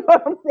 you know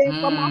what I'm saying,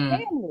 for my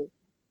family.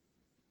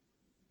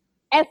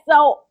 And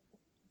so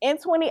in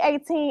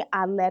 2018,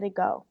 I let it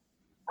go.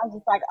 I was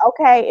just like,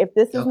 okay, if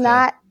this is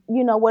not,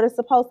 what it's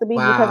supposed to be,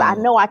 because I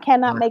know I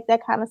cannot make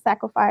that kind of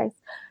sacrifice,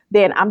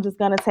 then I'm just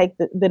going to take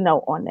the no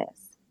on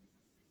this.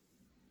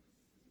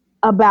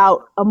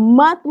 About a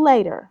month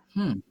later,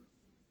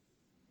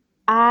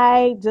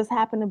 I just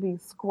happened to be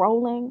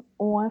scrolling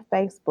on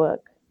Facebook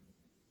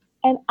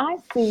and I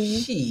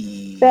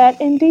see that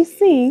in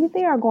DC,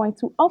 they are going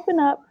to open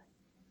up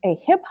a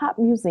hip hop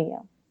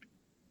museum.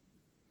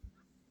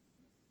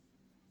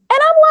 And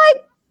I'm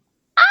like,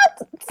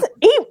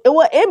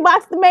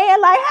 inbox the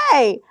man like,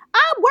 hey,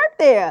 I work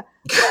there.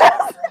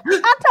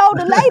 I told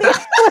the lady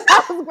when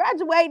I was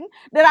graduating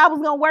that I was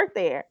going to work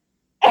there.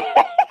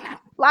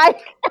 Like,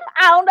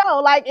 I don't know.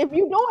 Like, if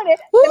you're doing it,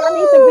 then I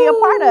need to be a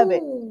part of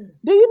it.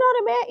 Do you know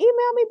the man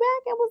emailed me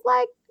back and was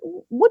like,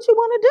 what you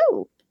want to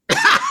do?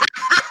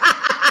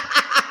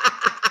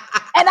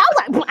 And I was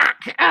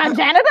like,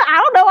 janitor, I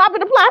don't know. I've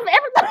been applying for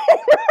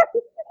everything.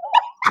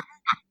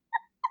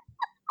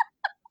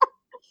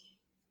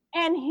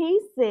 And he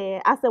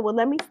said, I said, well,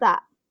 let me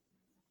stop.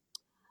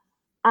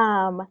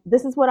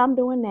 This is what I'm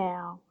doing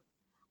now.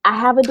 I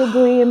have a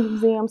degree in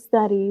museum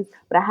studies,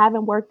 but I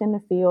haven't worked in the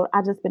field.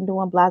 I just been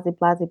doing blah, blah,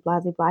 blah, blah,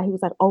 blah. He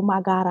was like, oh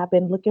my God, I've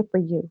been looking for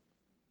you.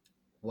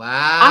 Wow.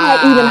 I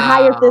had even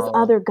hired this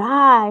other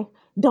guy.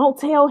 Don't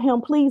tell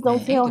him, please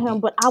don't tell him,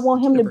 but I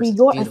want him to be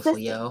your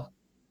assistant. Yo.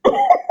 I'm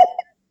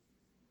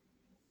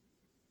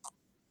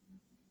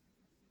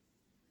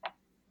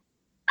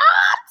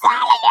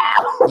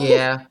telling you.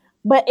 Yeah.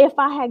 But if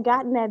I had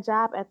gotten that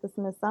job at the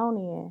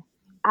Smithsonian,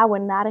 I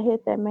would not have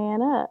hit that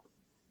man up.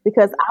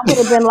 Because I would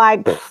have been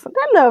like,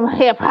 that little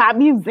hip hop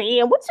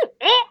museum,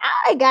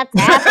 I ain't got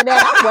time for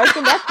that. I'm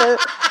working that third.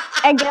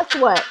 And guess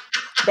what?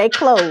 They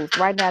closed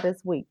right now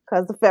this week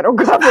because the federal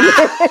government.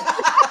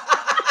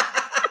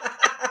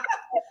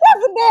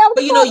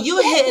 But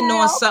you're hitting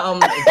on something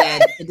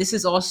that this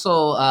is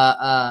also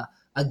I'm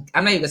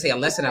not even gonna say a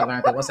lesson I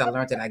learned, but once I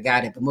learned it, I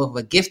got it, but more of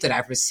a gift that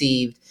I've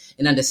received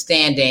in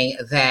understanding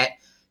that,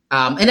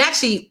 and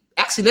actually,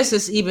 let's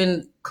just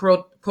even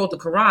quote the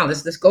Quran.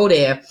 Let's go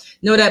there.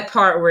 You know that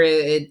part where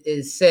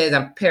it says,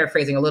 I'm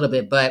paraphrasing a little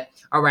bit, but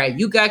all right,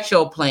 you got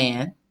your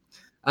plan.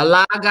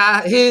 Allah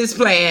got his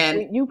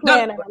plan. You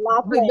plan and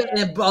Allah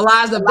plan.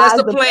 Allah's the best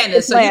of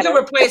planners. So you can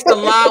replace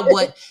Allah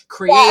with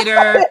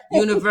creator,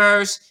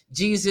 universe,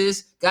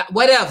 Jesus, God,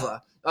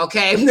 whatever.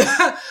 Okay.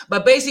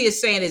 But basically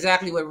it's saying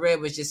exactly what Red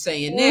was just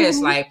saying there. It's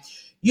like,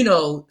 you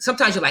know,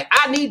 sometimes you're like,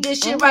 I need this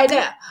shit right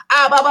now.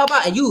 Blah, blah,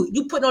 blah. And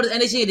you putting all this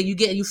energy in and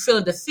you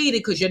feeling defeated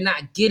because you're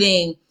not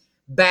getting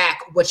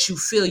back what you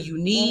feel you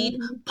need.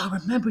 But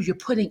remember, you're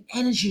putting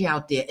energy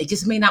out there. It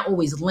just may not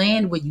always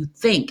land where you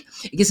think.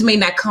 It just may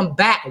not come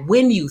back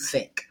when you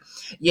think.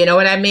 You know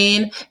what I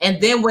mean?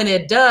 And then when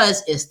it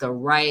does, it's the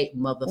right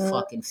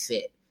motherfucking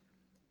fit.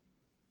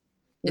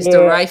 It's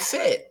the right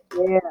fit.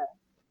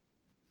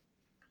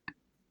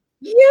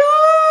 Yeah.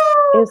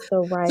 It's the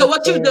right. So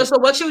what you do? So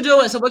what you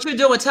doing? So what you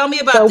doing? Tell me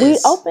about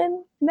this. So we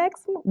open this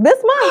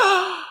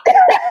month.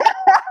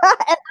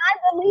 And I'm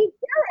the lead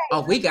curator.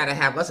 Oh, we gotta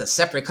have us a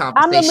separate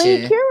conversation. I'm the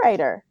lead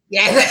curator.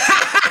 Yeah.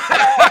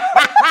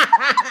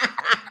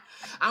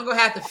 I'm gonna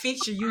have to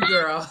feature you,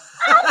 girl.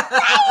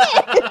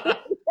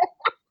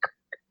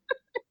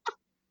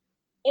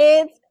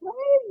 It's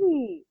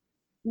crazy.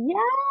 Yeah.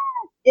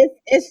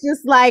 It's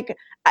just like,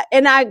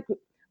 and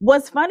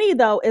what's funny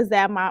though is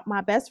that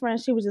my best friend,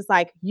 she was just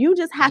like, you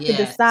just have to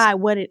decide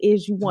what it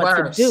is you want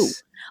to do.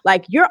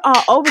 Like, you're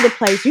all over the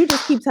place. You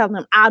just keep telling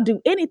them, I'll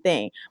do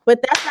anything.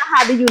 But that's not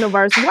how the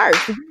universe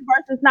works. The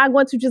universe is not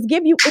going to just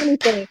give you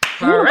anything.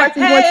 The universe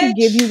is going to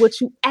give you what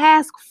you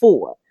ask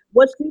for,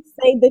 what you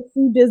say that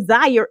you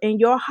desire in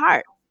your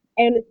heart.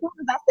 And as soon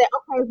as I said,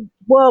 okay,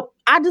 well,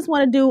 I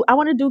want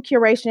to do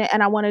curation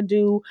and I want to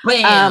do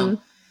this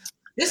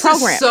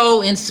program. Is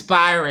so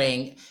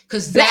inspiring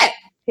because that.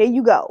 Here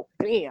you go.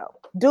 Bam.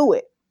 Do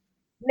it.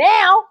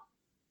 Now,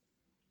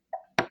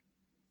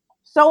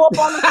 show up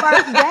on the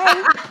first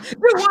day. Do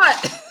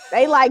what?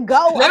 They like,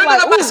 go. Let me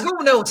look at my school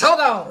notes.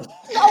 Hold on.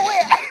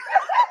 Nowhere.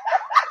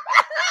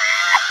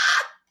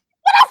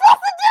 What am I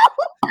supposed to do?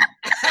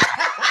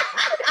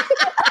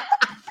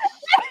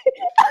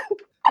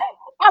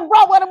 I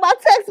brought one of my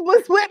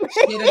textbooks with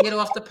me. Get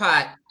off the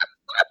pot.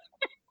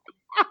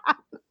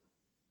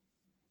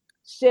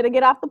 Should have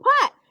get off the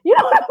pot. You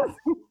know what I'm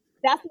saying?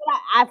 That's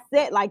what I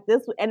said, like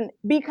this. And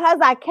because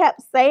I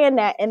kept saying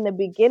that in the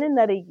beginning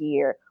of the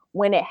year,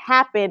 when it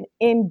happened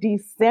in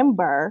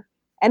December,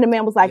 and the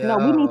man was like, no,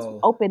 we need to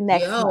open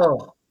next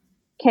month.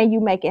 Can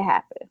you make it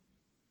happen?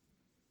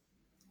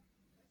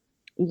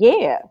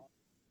 Yeah.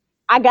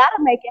 I got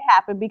to make it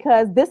happen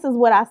because this is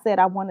what I said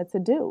I wanted to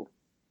do.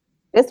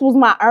 This was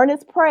my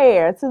earnest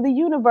prayer to the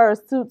universe,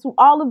 to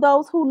all of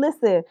those who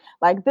listen.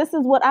 Like, this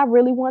is what I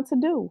really want to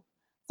do.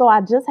 So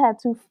I just had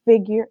to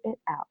figure it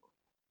out.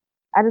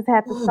 I just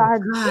had to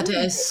start. God,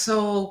 that is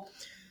so.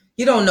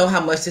 You don't know how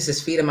much this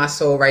is feeding my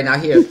soul right now.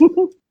 Here.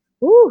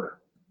 Ooh,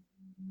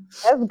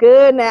 that's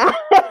good now.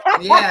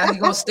 Yeah, you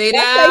gonna stay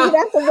down?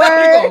 That's the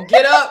word. You gonna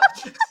get up?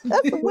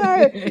 That's the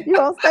word. You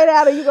gonna stay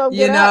down or you gonna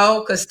get up? You know,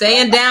 because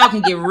staying down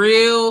can get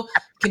real.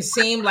 Can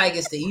seem like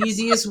it's the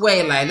easiest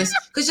way. Like,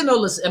 because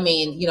listen, I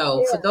mean,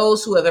 for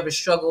those who have ever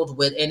struggled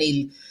with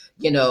any,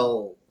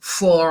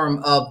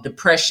 form of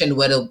depression,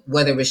 whether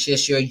it's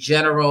just your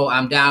general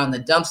I'm down in the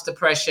dumps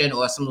depression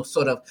or some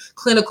sort of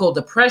clinical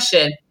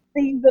depression.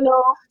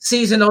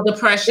 Seasonal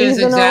depressions,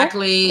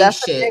 exactly.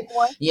 That's a big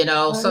one.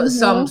 So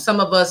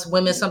some of us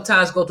women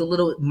sometimes go through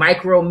little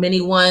micro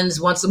mini ones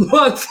once a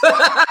month.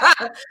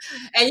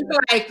 And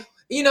you're like,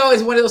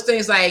 it's one of those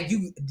things like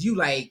you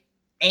like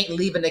ain't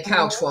leaving the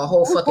couch for a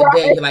whole fucking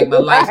day. You're like, my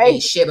life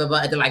ain't shit,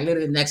 but then like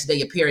literally the next day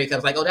your period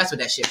comes, like, oh, that's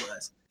what that shit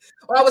was.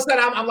 All of a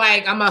sudden, I'm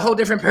like, I'm a whole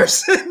different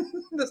person.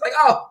 It's like,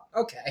 oh,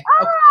 okay.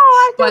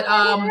 But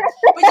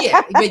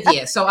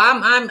yeah. So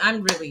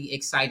I'm really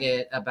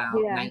excited about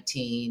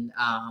 19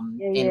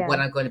 and what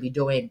I'm going to be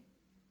doing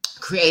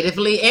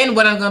creatively and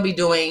what I'm going to be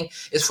doing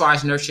as far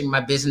as nurturing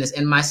my business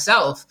and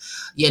myself.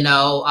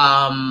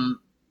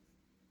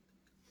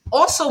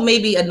 Also,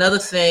 maybe another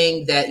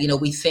thing that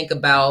we think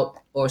about,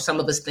 or some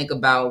of us think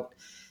about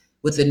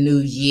with the new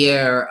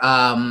year.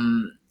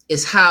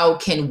 Is how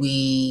can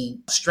we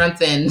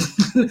strengthen,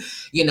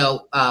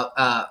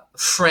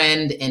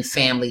 friend and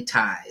family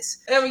ties?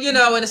 And,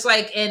 and it's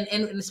like,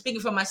 and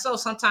speaking for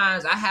myself,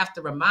 sometimes I have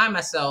to remind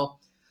myself,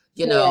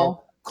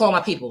 call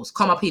my peoples,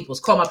 call my peoples,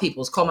 call my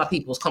peoples, call my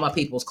peoples, call my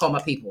peoples, call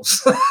my peoples.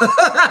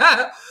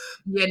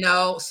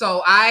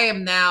 So I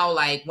am now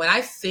like, when I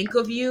think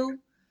of you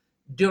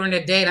during the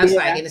day, and it's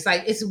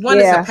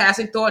a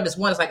passing thought. And it's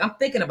one, it's like, I'm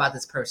thinking about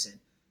this person.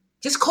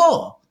 Just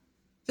call.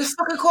 Just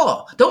fucking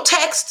call. Don't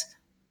text.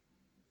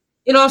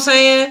 You know what I'm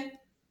saying?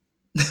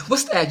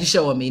 What's that you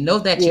showing me? Know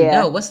that you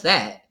know. What's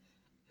that?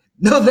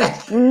 Know that.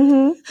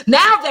 Mm-hmm.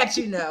 Now that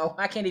you know.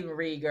 I can't even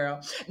read, girl.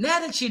 Now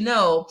that you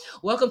know,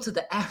 welcome to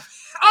the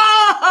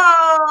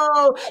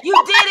Oh, you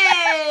did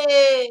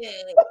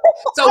it.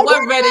 So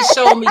what Reddit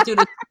showed me through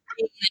the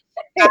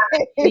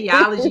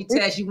theology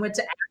test, you went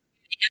to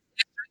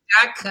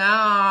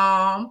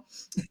Africa.com.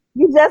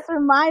 You just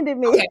reminded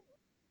me. Okay.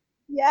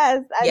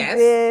 Yes, I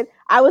did.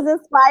 I was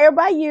inspired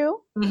by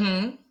you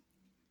Mm-hmm.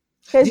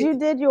 because you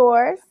did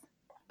yours.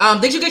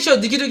 Did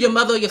you do your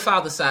mother or your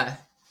father's side?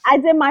 I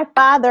did my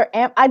father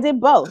and I did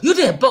both. You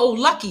did both.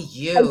 Lucky I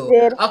you.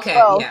 did Okay,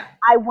 both. yeah.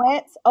 I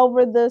went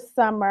over the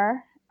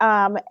summer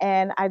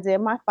and I did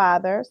my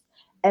father's.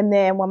 And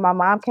then when my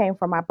mom came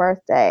for my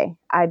birthday,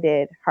 I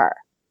did her.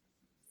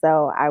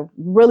 So I'm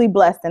really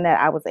blessed in that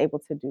I was able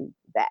to do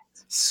that.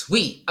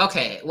 Sweet.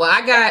 Okay. Well,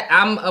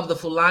 I'm of the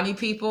Fulani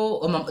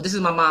people. This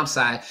is my mom's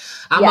side.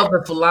 I'm Yeah. of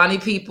the Fulani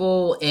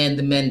people and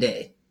the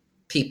Mende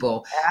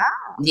people.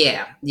 Ah,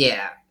 Yeah.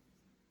 Yeah.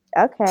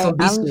 okay. From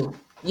Biscu.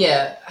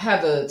 Yeah. I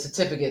have a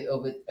certificate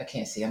over. I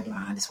can't see. I'm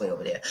blind. It's way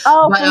over there.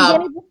 Oh, But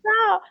from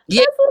Guinea-Bissau.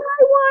 yeah. That's what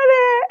I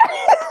wanted.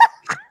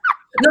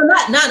 No,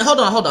 not. Hold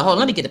on.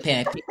 Let me get the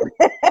pen.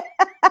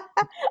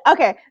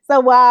 Okay. So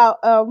while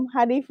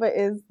Hanifa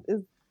is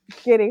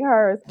getting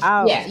hers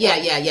out. Yeah.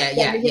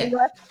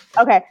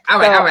 Okay. All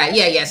right.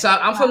 Yeah. So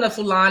I'm from the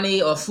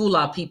Fulani or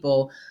Fula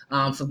people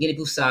from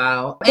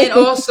Guinea-Bissau, and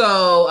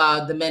also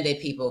the Mende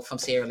people from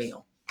Sierra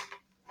Leone.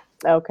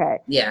 Okay.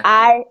 Yeah.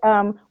 I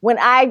when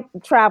I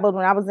traveled,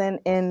 when I was in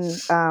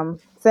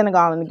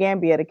Senegal and the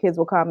Gambia, the kids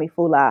would call me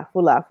Fula,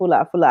 Fula,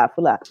 Fula, Fula,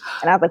 Fula.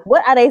 And I was like,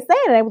 what are they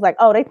saying? And they was like,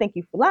 oh, they think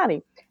you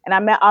Fulani. And I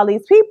met all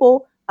these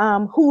people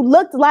who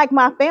looked like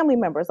my family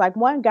members. Like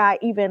one guy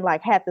even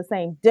like had the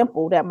same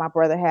dimple that my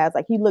brother has.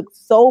 Like he looked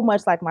so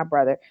much like my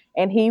brother.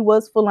 And he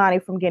was Fulani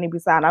from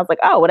Guinea-Bissau. And I was like,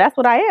 oh, well, that's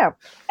what I am.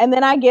 And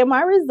then I get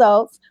my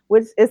results,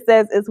 which it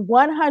says is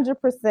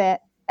 100%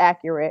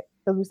 accurate.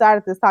 Because we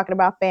started this talking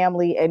about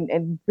family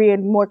and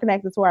being more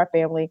connected to our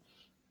family.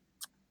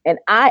 And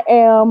I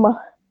am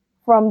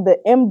from the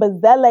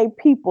Mbazele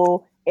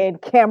people in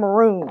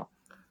Cameroon. So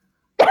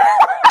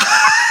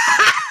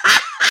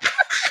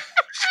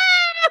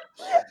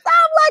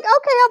I'm like,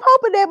 okay, I'm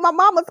hoping that my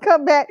mama's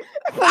come back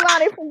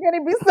Fulani from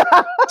Guinea-Bissau.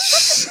 Like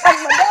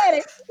my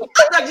daddy. I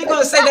thought you were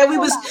gonna say that we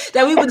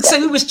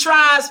was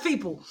tribes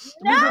people.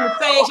 No, I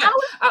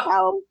was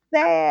so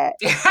sad.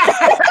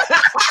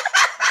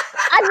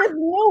 I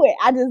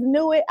just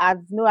knew it. I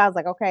was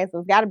like, okay, so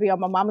it's got to be on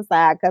my mama's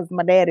side because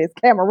my dad is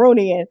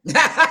Cameroonian.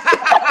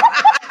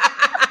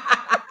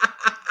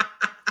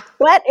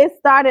 But it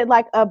started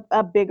like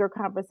a bigger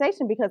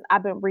conversation because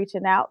I've been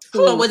reaching out to.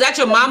 Hold on, was that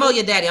your mama or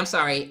your daddy? I'm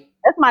sorry.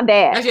 That's my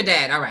dad. That's your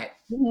dad. All right.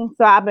 Mm-hmm.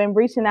 So I've been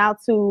reaching out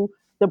to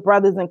the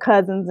brothers and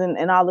cousins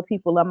and all the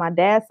people on my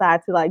dad's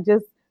side to like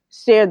just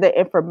share the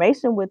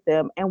information with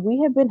them. And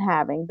we have been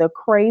having the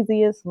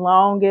craziest,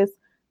 longest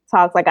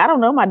talks. Like I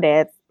don't know my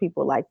dad's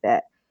people like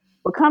that.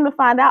 But come to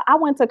find out, I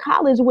went to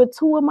college with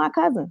two of my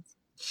cousins.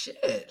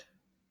 Shit.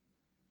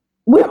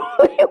 We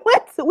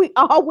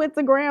all went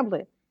to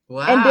Grambling.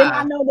 Wow. And did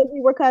not know that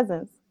we were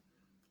cousins.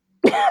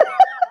 I'm like,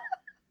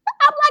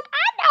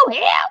 I know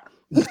him.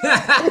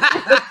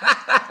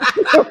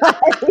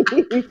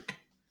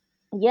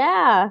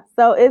 Yeah.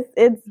 So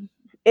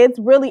it's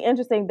really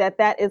interesting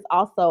that is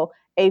also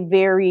a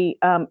very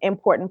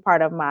important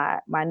part of my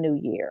new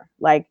year.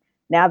 Like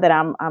now that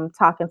I'm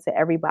talking to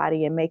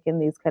everybody and making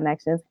these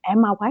connections,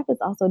 and my wife is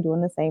also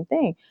doing the same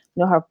thing.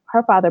 You know,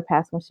 her father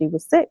passed when she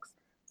was 6,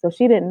 so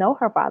she didn't know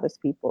her father's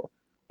people,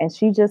 and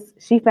she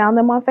found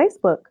them on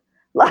Facebook,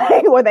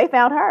 like or they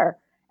found her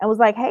and was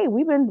like, "Hey,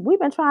 we've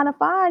been trying to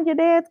find your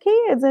dad's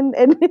kids, and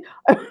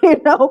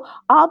you know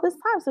all this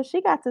time." So she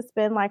got to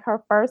spend like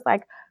her first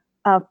like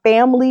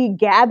family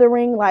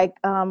gathering, like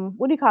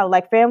what do you call it,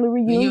 like family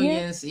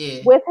reunions,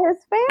 yeah, with his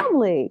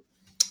family.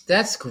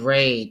 That's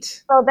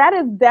great. So that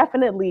is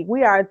definitely,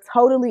 we are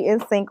totally in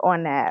sync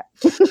on that.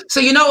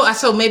 So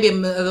maybe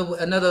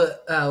another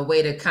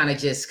way to kind of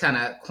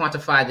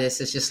quantify this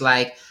is just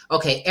like,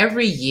 okay,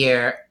 every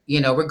year, you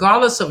know,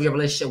 regardless of your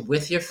relationship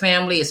with your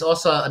family, it's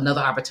also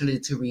another opportunity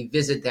to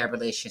revisit that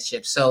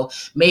relationship. So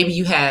maybe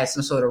you had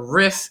some sort of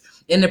rift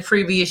in the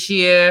previous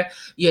year,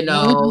 you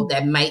know,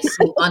 that might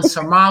seem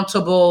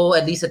unsurmountable,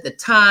 at least at the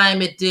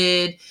time it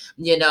did,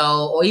 you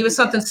know, or even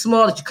something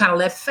small that you kind of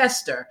let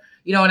fester.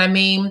 You know what I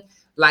mean?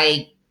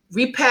 Like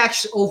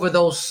repatch over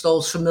those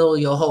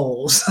familiar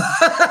holes.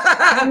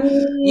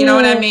 You know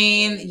what I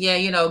mean? Yeah,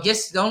 you know,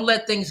 just don't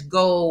let things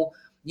go,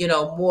 you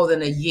know, more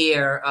than a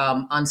year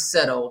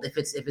unsettled if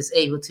it's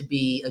able to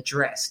be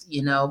addressed,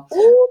 you know.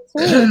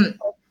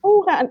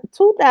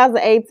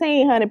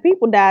 2018, 100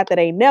 people died that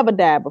ain't never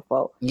died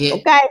before. Yeah.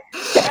 Okay.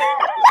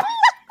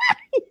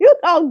 You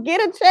don't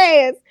get a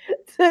chance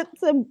to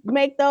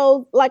make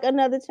those, like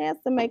another chance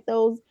to make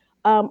those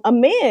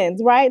amends,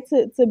 right?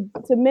 To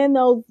mend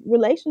those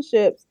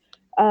relationships.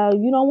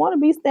 You don't want to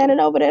be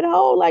standing over that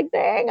hole like,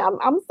 dang,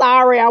 I'm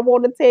sorry. I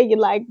want to tell you,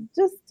 like,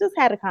 just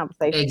had a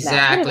conversation.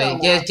 Exactly.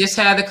 Just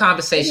had the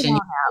conversation.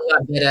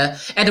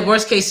 And the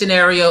worst case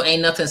scenario,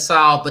 ain't nothing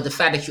solved, but the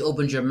fact that you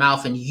opened your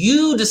mouth and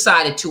you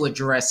decided to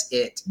address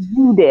it.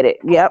 You did it.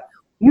 Yep.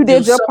 You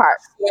did your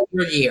part.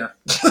 Your year.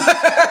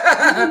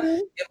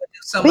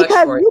 So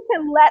because you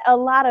can let a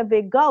lot of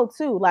it go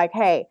too. Like,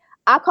 hey,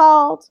 I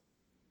called.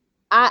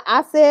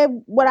 I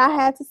said what I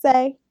had to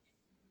say.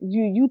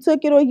 You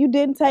took it or you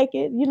didn't take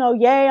it. You know,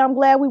 yay, I'm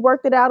glad we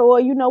worked it out. Or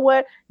you know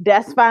what?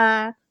 That's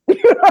fine.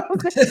 You know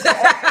what I'm saying?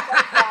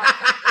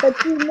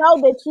 But you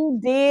know that you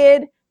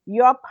did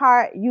your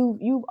part.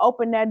 You've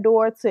opened that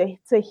door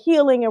to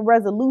healing and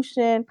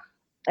resolution.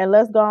 And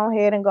let's go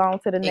ahead and go on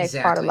to the next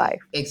part of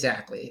life.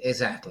 Exactly.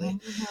 Mm-hmm.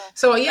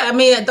 So yeah, I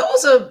mean,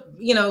 those are,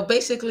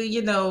 basically,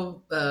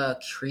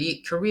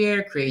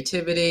 career,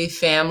 creativity,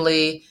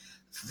 family,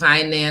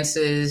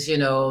 finances.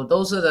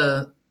 Those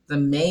are the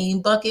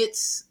main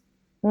buckets.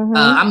 Mm-hmm.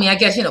 I mean, I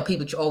guess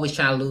people always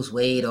trying to lose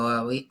weight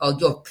or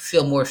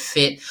feel more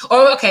fit,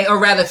 or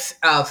rather,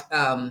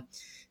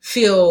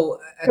 feel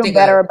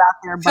better about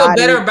their body. Feel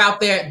better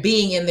about their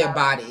being in their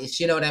bodies.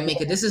 You know what I mean?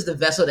 Because this is the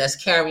vessel that's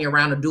carrying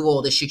around to do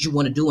all the shit you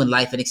want to do in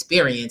life and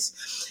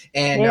experience.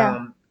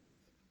 And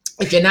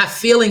if you're not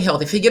feeling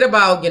healthy, forget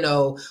about,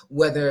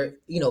 whether,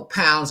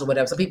 pounds or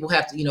whatever. Some people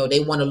have to,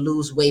 they want to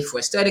lose weight for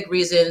aesthetic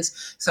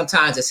reasons.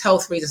 Sometimes it's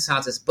health reasons,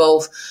 sometimes it's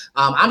both.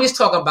 I'm just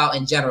talking about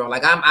in general.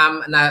 Like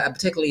I'm not a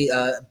particularly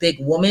big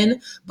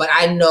woman, but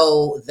I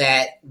know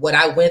that what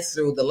I went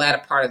through the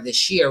latter part of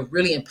this year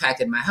really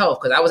impacted my health,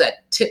 because I was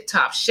at tip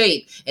top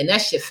shape and that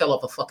shit fell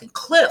off a fucking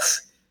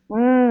cliff.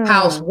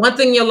 How one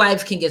thing in your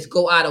life can just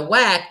go out of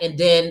whack, and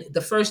then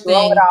the first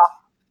thing.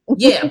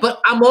 Yeah, but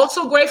I'm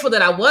also grateful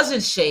that I was in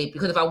shape,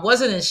 because if I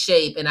wasn't in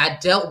shape and I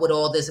dealt with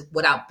all this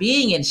without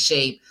being in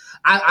shape,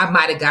 I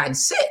might have gotten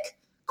sick,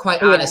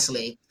 quite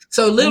honestly.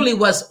 So it literally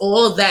was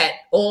all that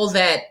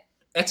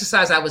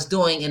exercise I was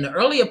doing in the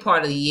earlier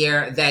part of the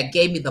year that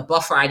gave me the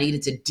buffer I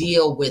needed to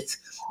deal with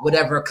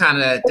whatever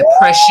kind of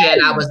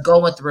depression I was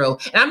going through.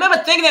 And I remember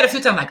thinking that a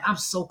few times, like, I'm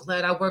so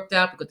glad I worked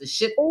out, because the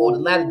shit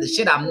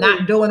I'm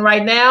not doing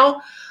right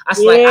now, I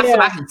feel like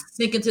I can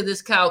sink into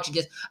this couch and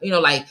just,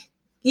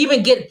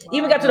 even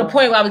got to the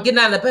point where I was getting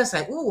out of the bed,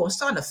 like, ooh, I'm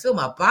starting to feel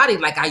my body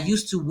like I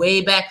used to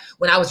way back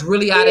when I was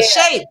really out of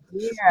shape.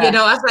 I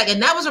was like, and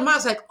that was a moment, I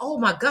was like, oh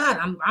my God,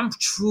 I'm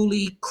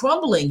truly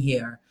crumbling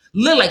here.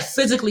 Literally, like,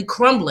 physically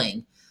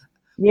crumbling.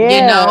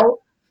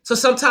 So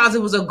sometimes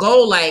it was a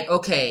goal, like,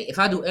 okay, if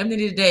I do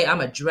everything today, I'm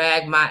gonna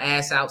drag my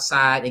ass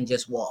outside and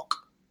just walk.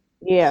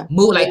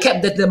 Move, like,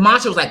 kept the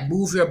mantra was like,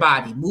 move your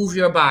body, move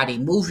your body,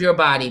 move your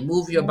body,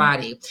 move your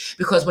body.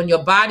 Because when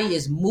your body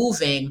is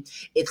moving,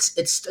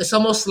 it's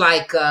almost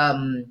like,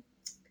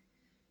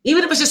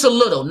 even if it's just a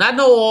little, not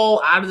no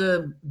all out of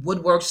the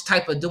woodworks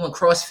type of doing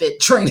CrossFit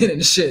training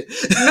and shit.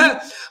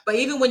 But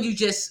even when you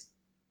just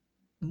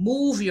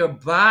move your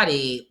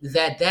body,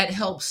 that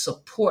helps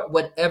support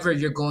whatever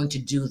you're going to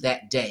do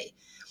that day.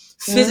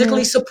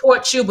 Physically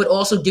support you, but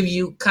also give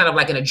you kind of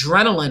like an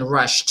adrenaline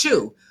rush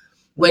too.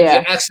 When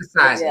you're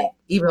exercising,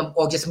 even,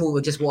 or just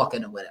moving, just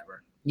walking or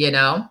whatever,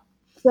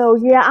 So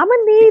I'm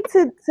gonna need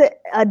to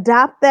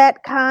adopt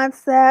that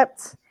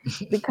concept,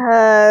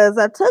 because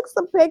I took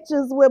some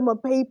pictures with my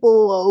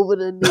people over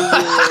the New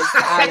Year's.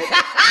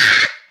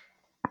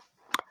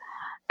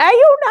 And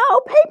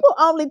people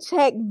only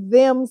check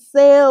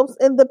themselves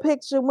in the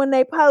picture when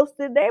they post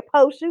it. They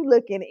post you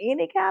looking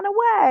any kind of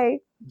way.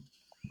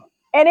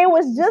 And it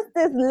was just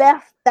this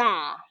left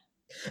thigh.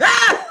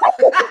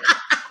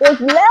 This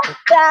left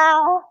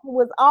thigh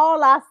was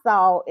all I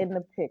saw in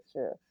the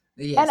picture.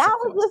 Yes, and I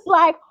was just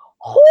like,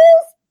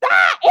 whose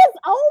thigh is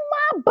on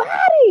my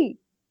body?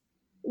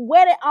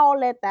 Where did all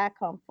that thigh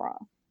come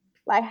from?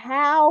 Like,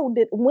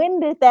 when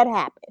did that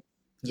happen?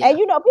 Yeah. And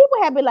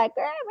people have been like,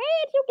 girl,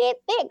 man, you get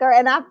thicker.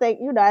 And I think,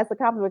 it's a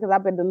compliment, because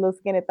I've been the little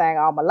skinny thing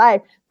all my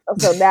life.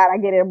 So now I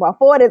get in my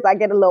 40s, I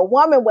get a little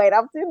woman weight.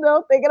 I'm thinking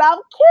I'm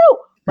cute.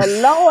 But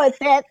Lord,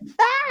 that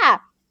thigh.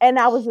 And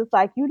I was just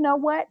like, you know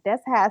what?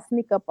 That's how I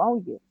sneak up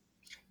on you.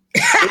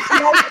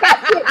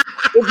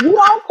 If you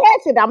don't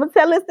catch it, I'm going to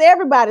tell this to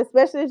everybody,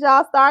 especially as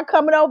y'all start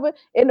coming over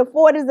in the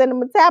 40s and the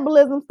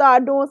metabolism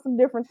start doing some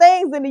different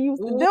things than it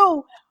used to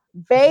do.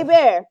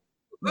 Baby,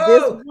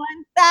 this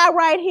one thigh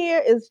right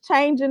here is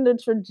changing the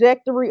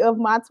trajectory of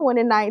my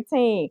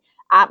 2019.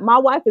 My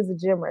wife is a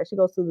gym rat. She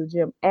goes to the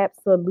gym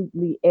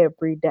absolutely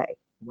every day.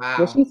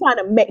 Wow. So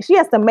she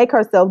has to make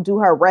herself do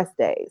her rest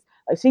days.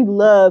 Like, she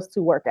loves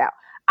to work out.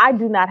 I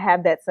do not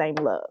have that same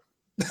love.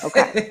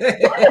 Okay. I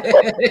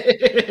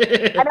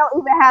don't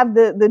even have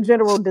the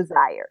general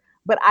desire,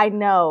 but I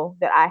know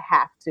that I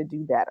have to do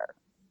better,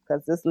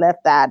 because this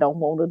left eye don't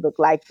want to look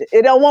like this.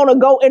 It don't want to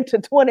go into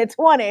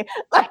 2020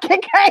 like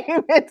it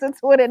came into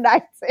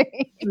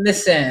 2019.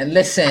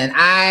 Listen,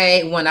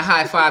 I want to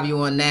high five you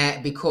on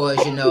that, because,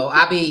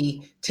 I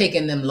be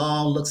taking them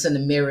long looks in the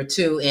mirror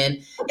too.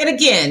 And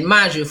again,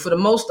 mind you, for the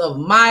most of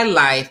my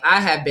life, I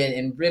have been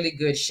in really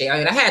good shape. I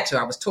mean, I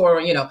was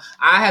touring,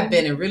 I have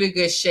been in really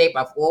good shape.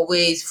 I've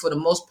always, for the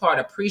most part,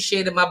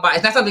 appreciated my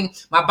body.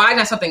 My body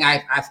not something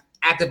I've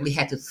actively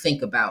had to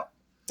think about.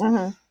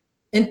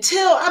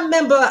 Until I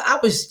remember I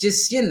was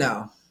just,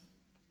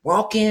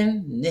 walking,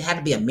 and there had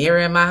to be a mirror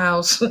in my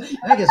house.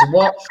 I just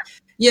walk,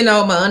 my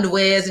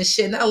underwears and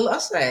shit. And I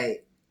was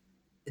like,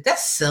 is that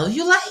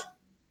cellulite?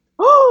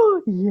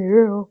 Oh,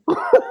 yeah. I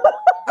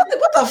was like,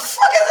 what the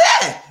fuck is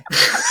that?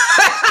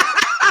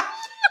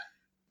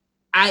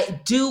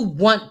 I do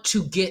want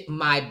to get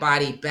my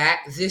body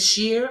back this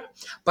year,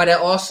 but I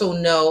also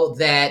know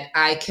that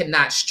I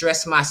cannot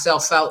stress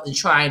myself out in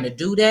trying to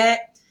do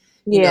that.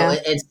 You know,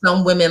 and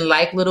some women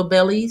like little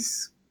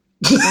bellies.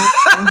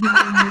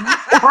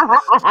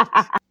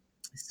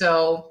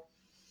 So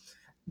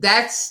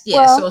that's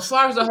Well, so as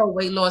far as the whole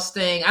weight loss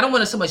thing, I don't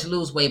want to so much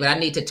lose weight, but I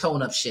need to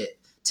tone up shit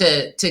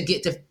to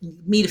get to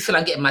me to feel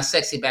I'm getting my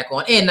sexy back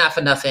on. And not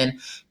for nothing,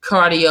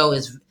 cardio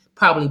is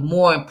probably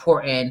more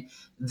important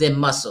than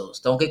muscles.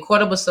 Don't get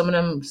caught up with some of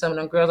them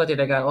girls out there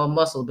that got all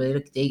muscle,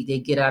 but they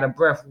get out of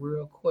breath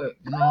real quick.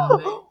 You know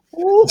what I mean?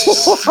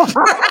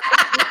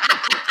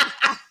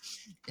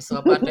 It's all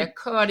about that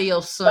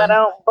cardio, son.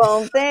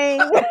 Boom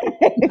thing.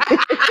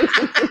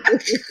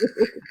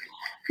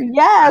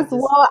 Yes,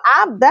 well,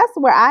 that's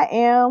where I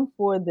am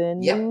for the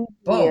new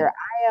year.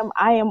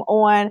 I am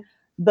on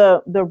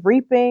the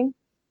reaping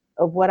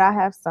of what I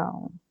have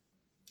sown.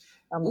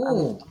 I'm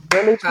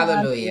really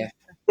trying to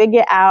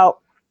figure out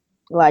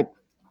like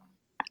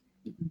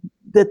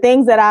the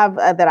things that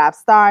I've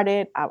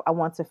started. I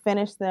want to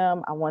finish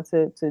them. I want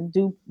to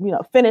do,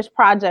 finish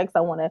projects. I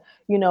want to,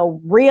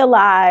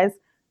 realize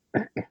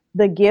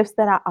the gifts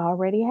that I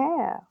already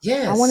have.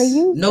 Yes. I want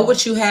to know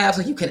what you have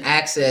so you can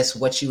access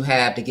what you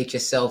have to get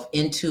yourself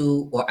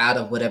into or out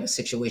of whatever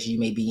situation you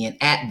may be in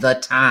at the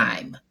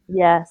time.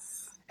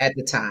 Yes. At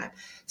the time.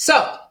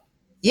 So,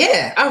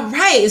 yeah. All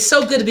right. It's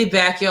so good to be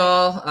back,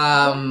 y'all.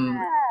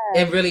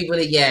 It really,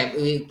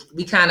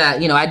 we kind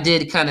of, I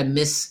did kind of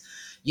miss,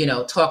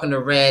 talking to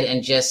Red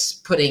and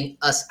just putting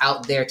us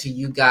out there to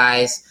you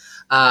guys.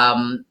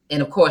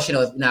 And of course,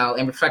 now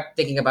and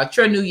thinking about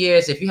your New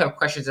Year's, if you have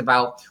questions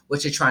about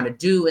what you're trying to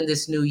do in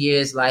this New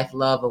Year's, life,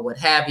 love, or what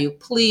have you,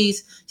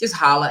 please just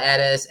holler at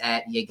us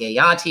at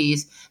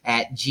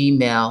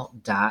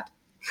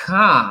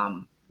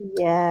yourgayaunties@gmail.com.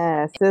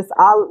 Yes,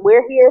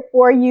 we're here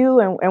for you,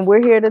 and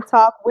we're here to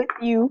talk with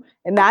you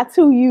and not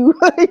to you,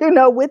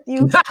 with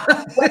you,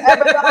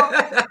 whatever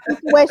those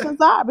situations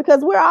are,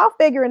 because we're all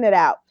figuring it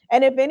out.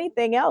 And if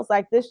anything else,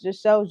 like this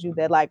just shows you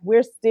that like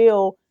we're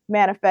still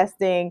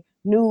manifesting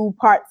new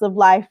parts of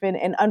life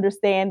and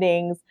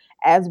understandings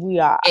as we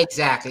are.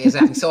 Exactly.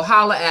 So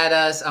holler at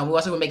us. We're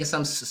also making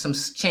some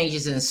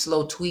changes and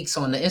slow tweaks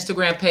on the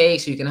Instagram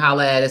page, so you can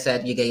holler at us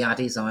at Your Gay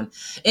Aunties on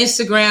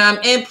Instagram.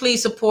 And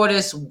please support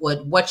us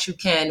with what you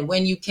can,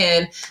 when you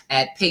can,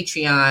 at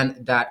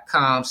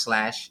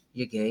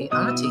patreon.com/Your Gay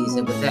Aunties.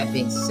 And with that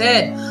being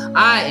said,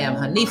 I am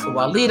Hanifa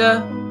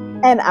Walida.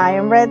 And I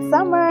am Red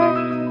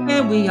Summer.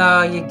 And we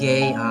are Your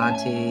Gay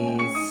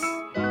Aunties.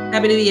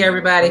 Happy New Year,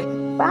 everybody.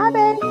 Bye,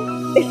 baby.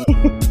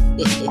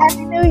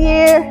 Happy New Year.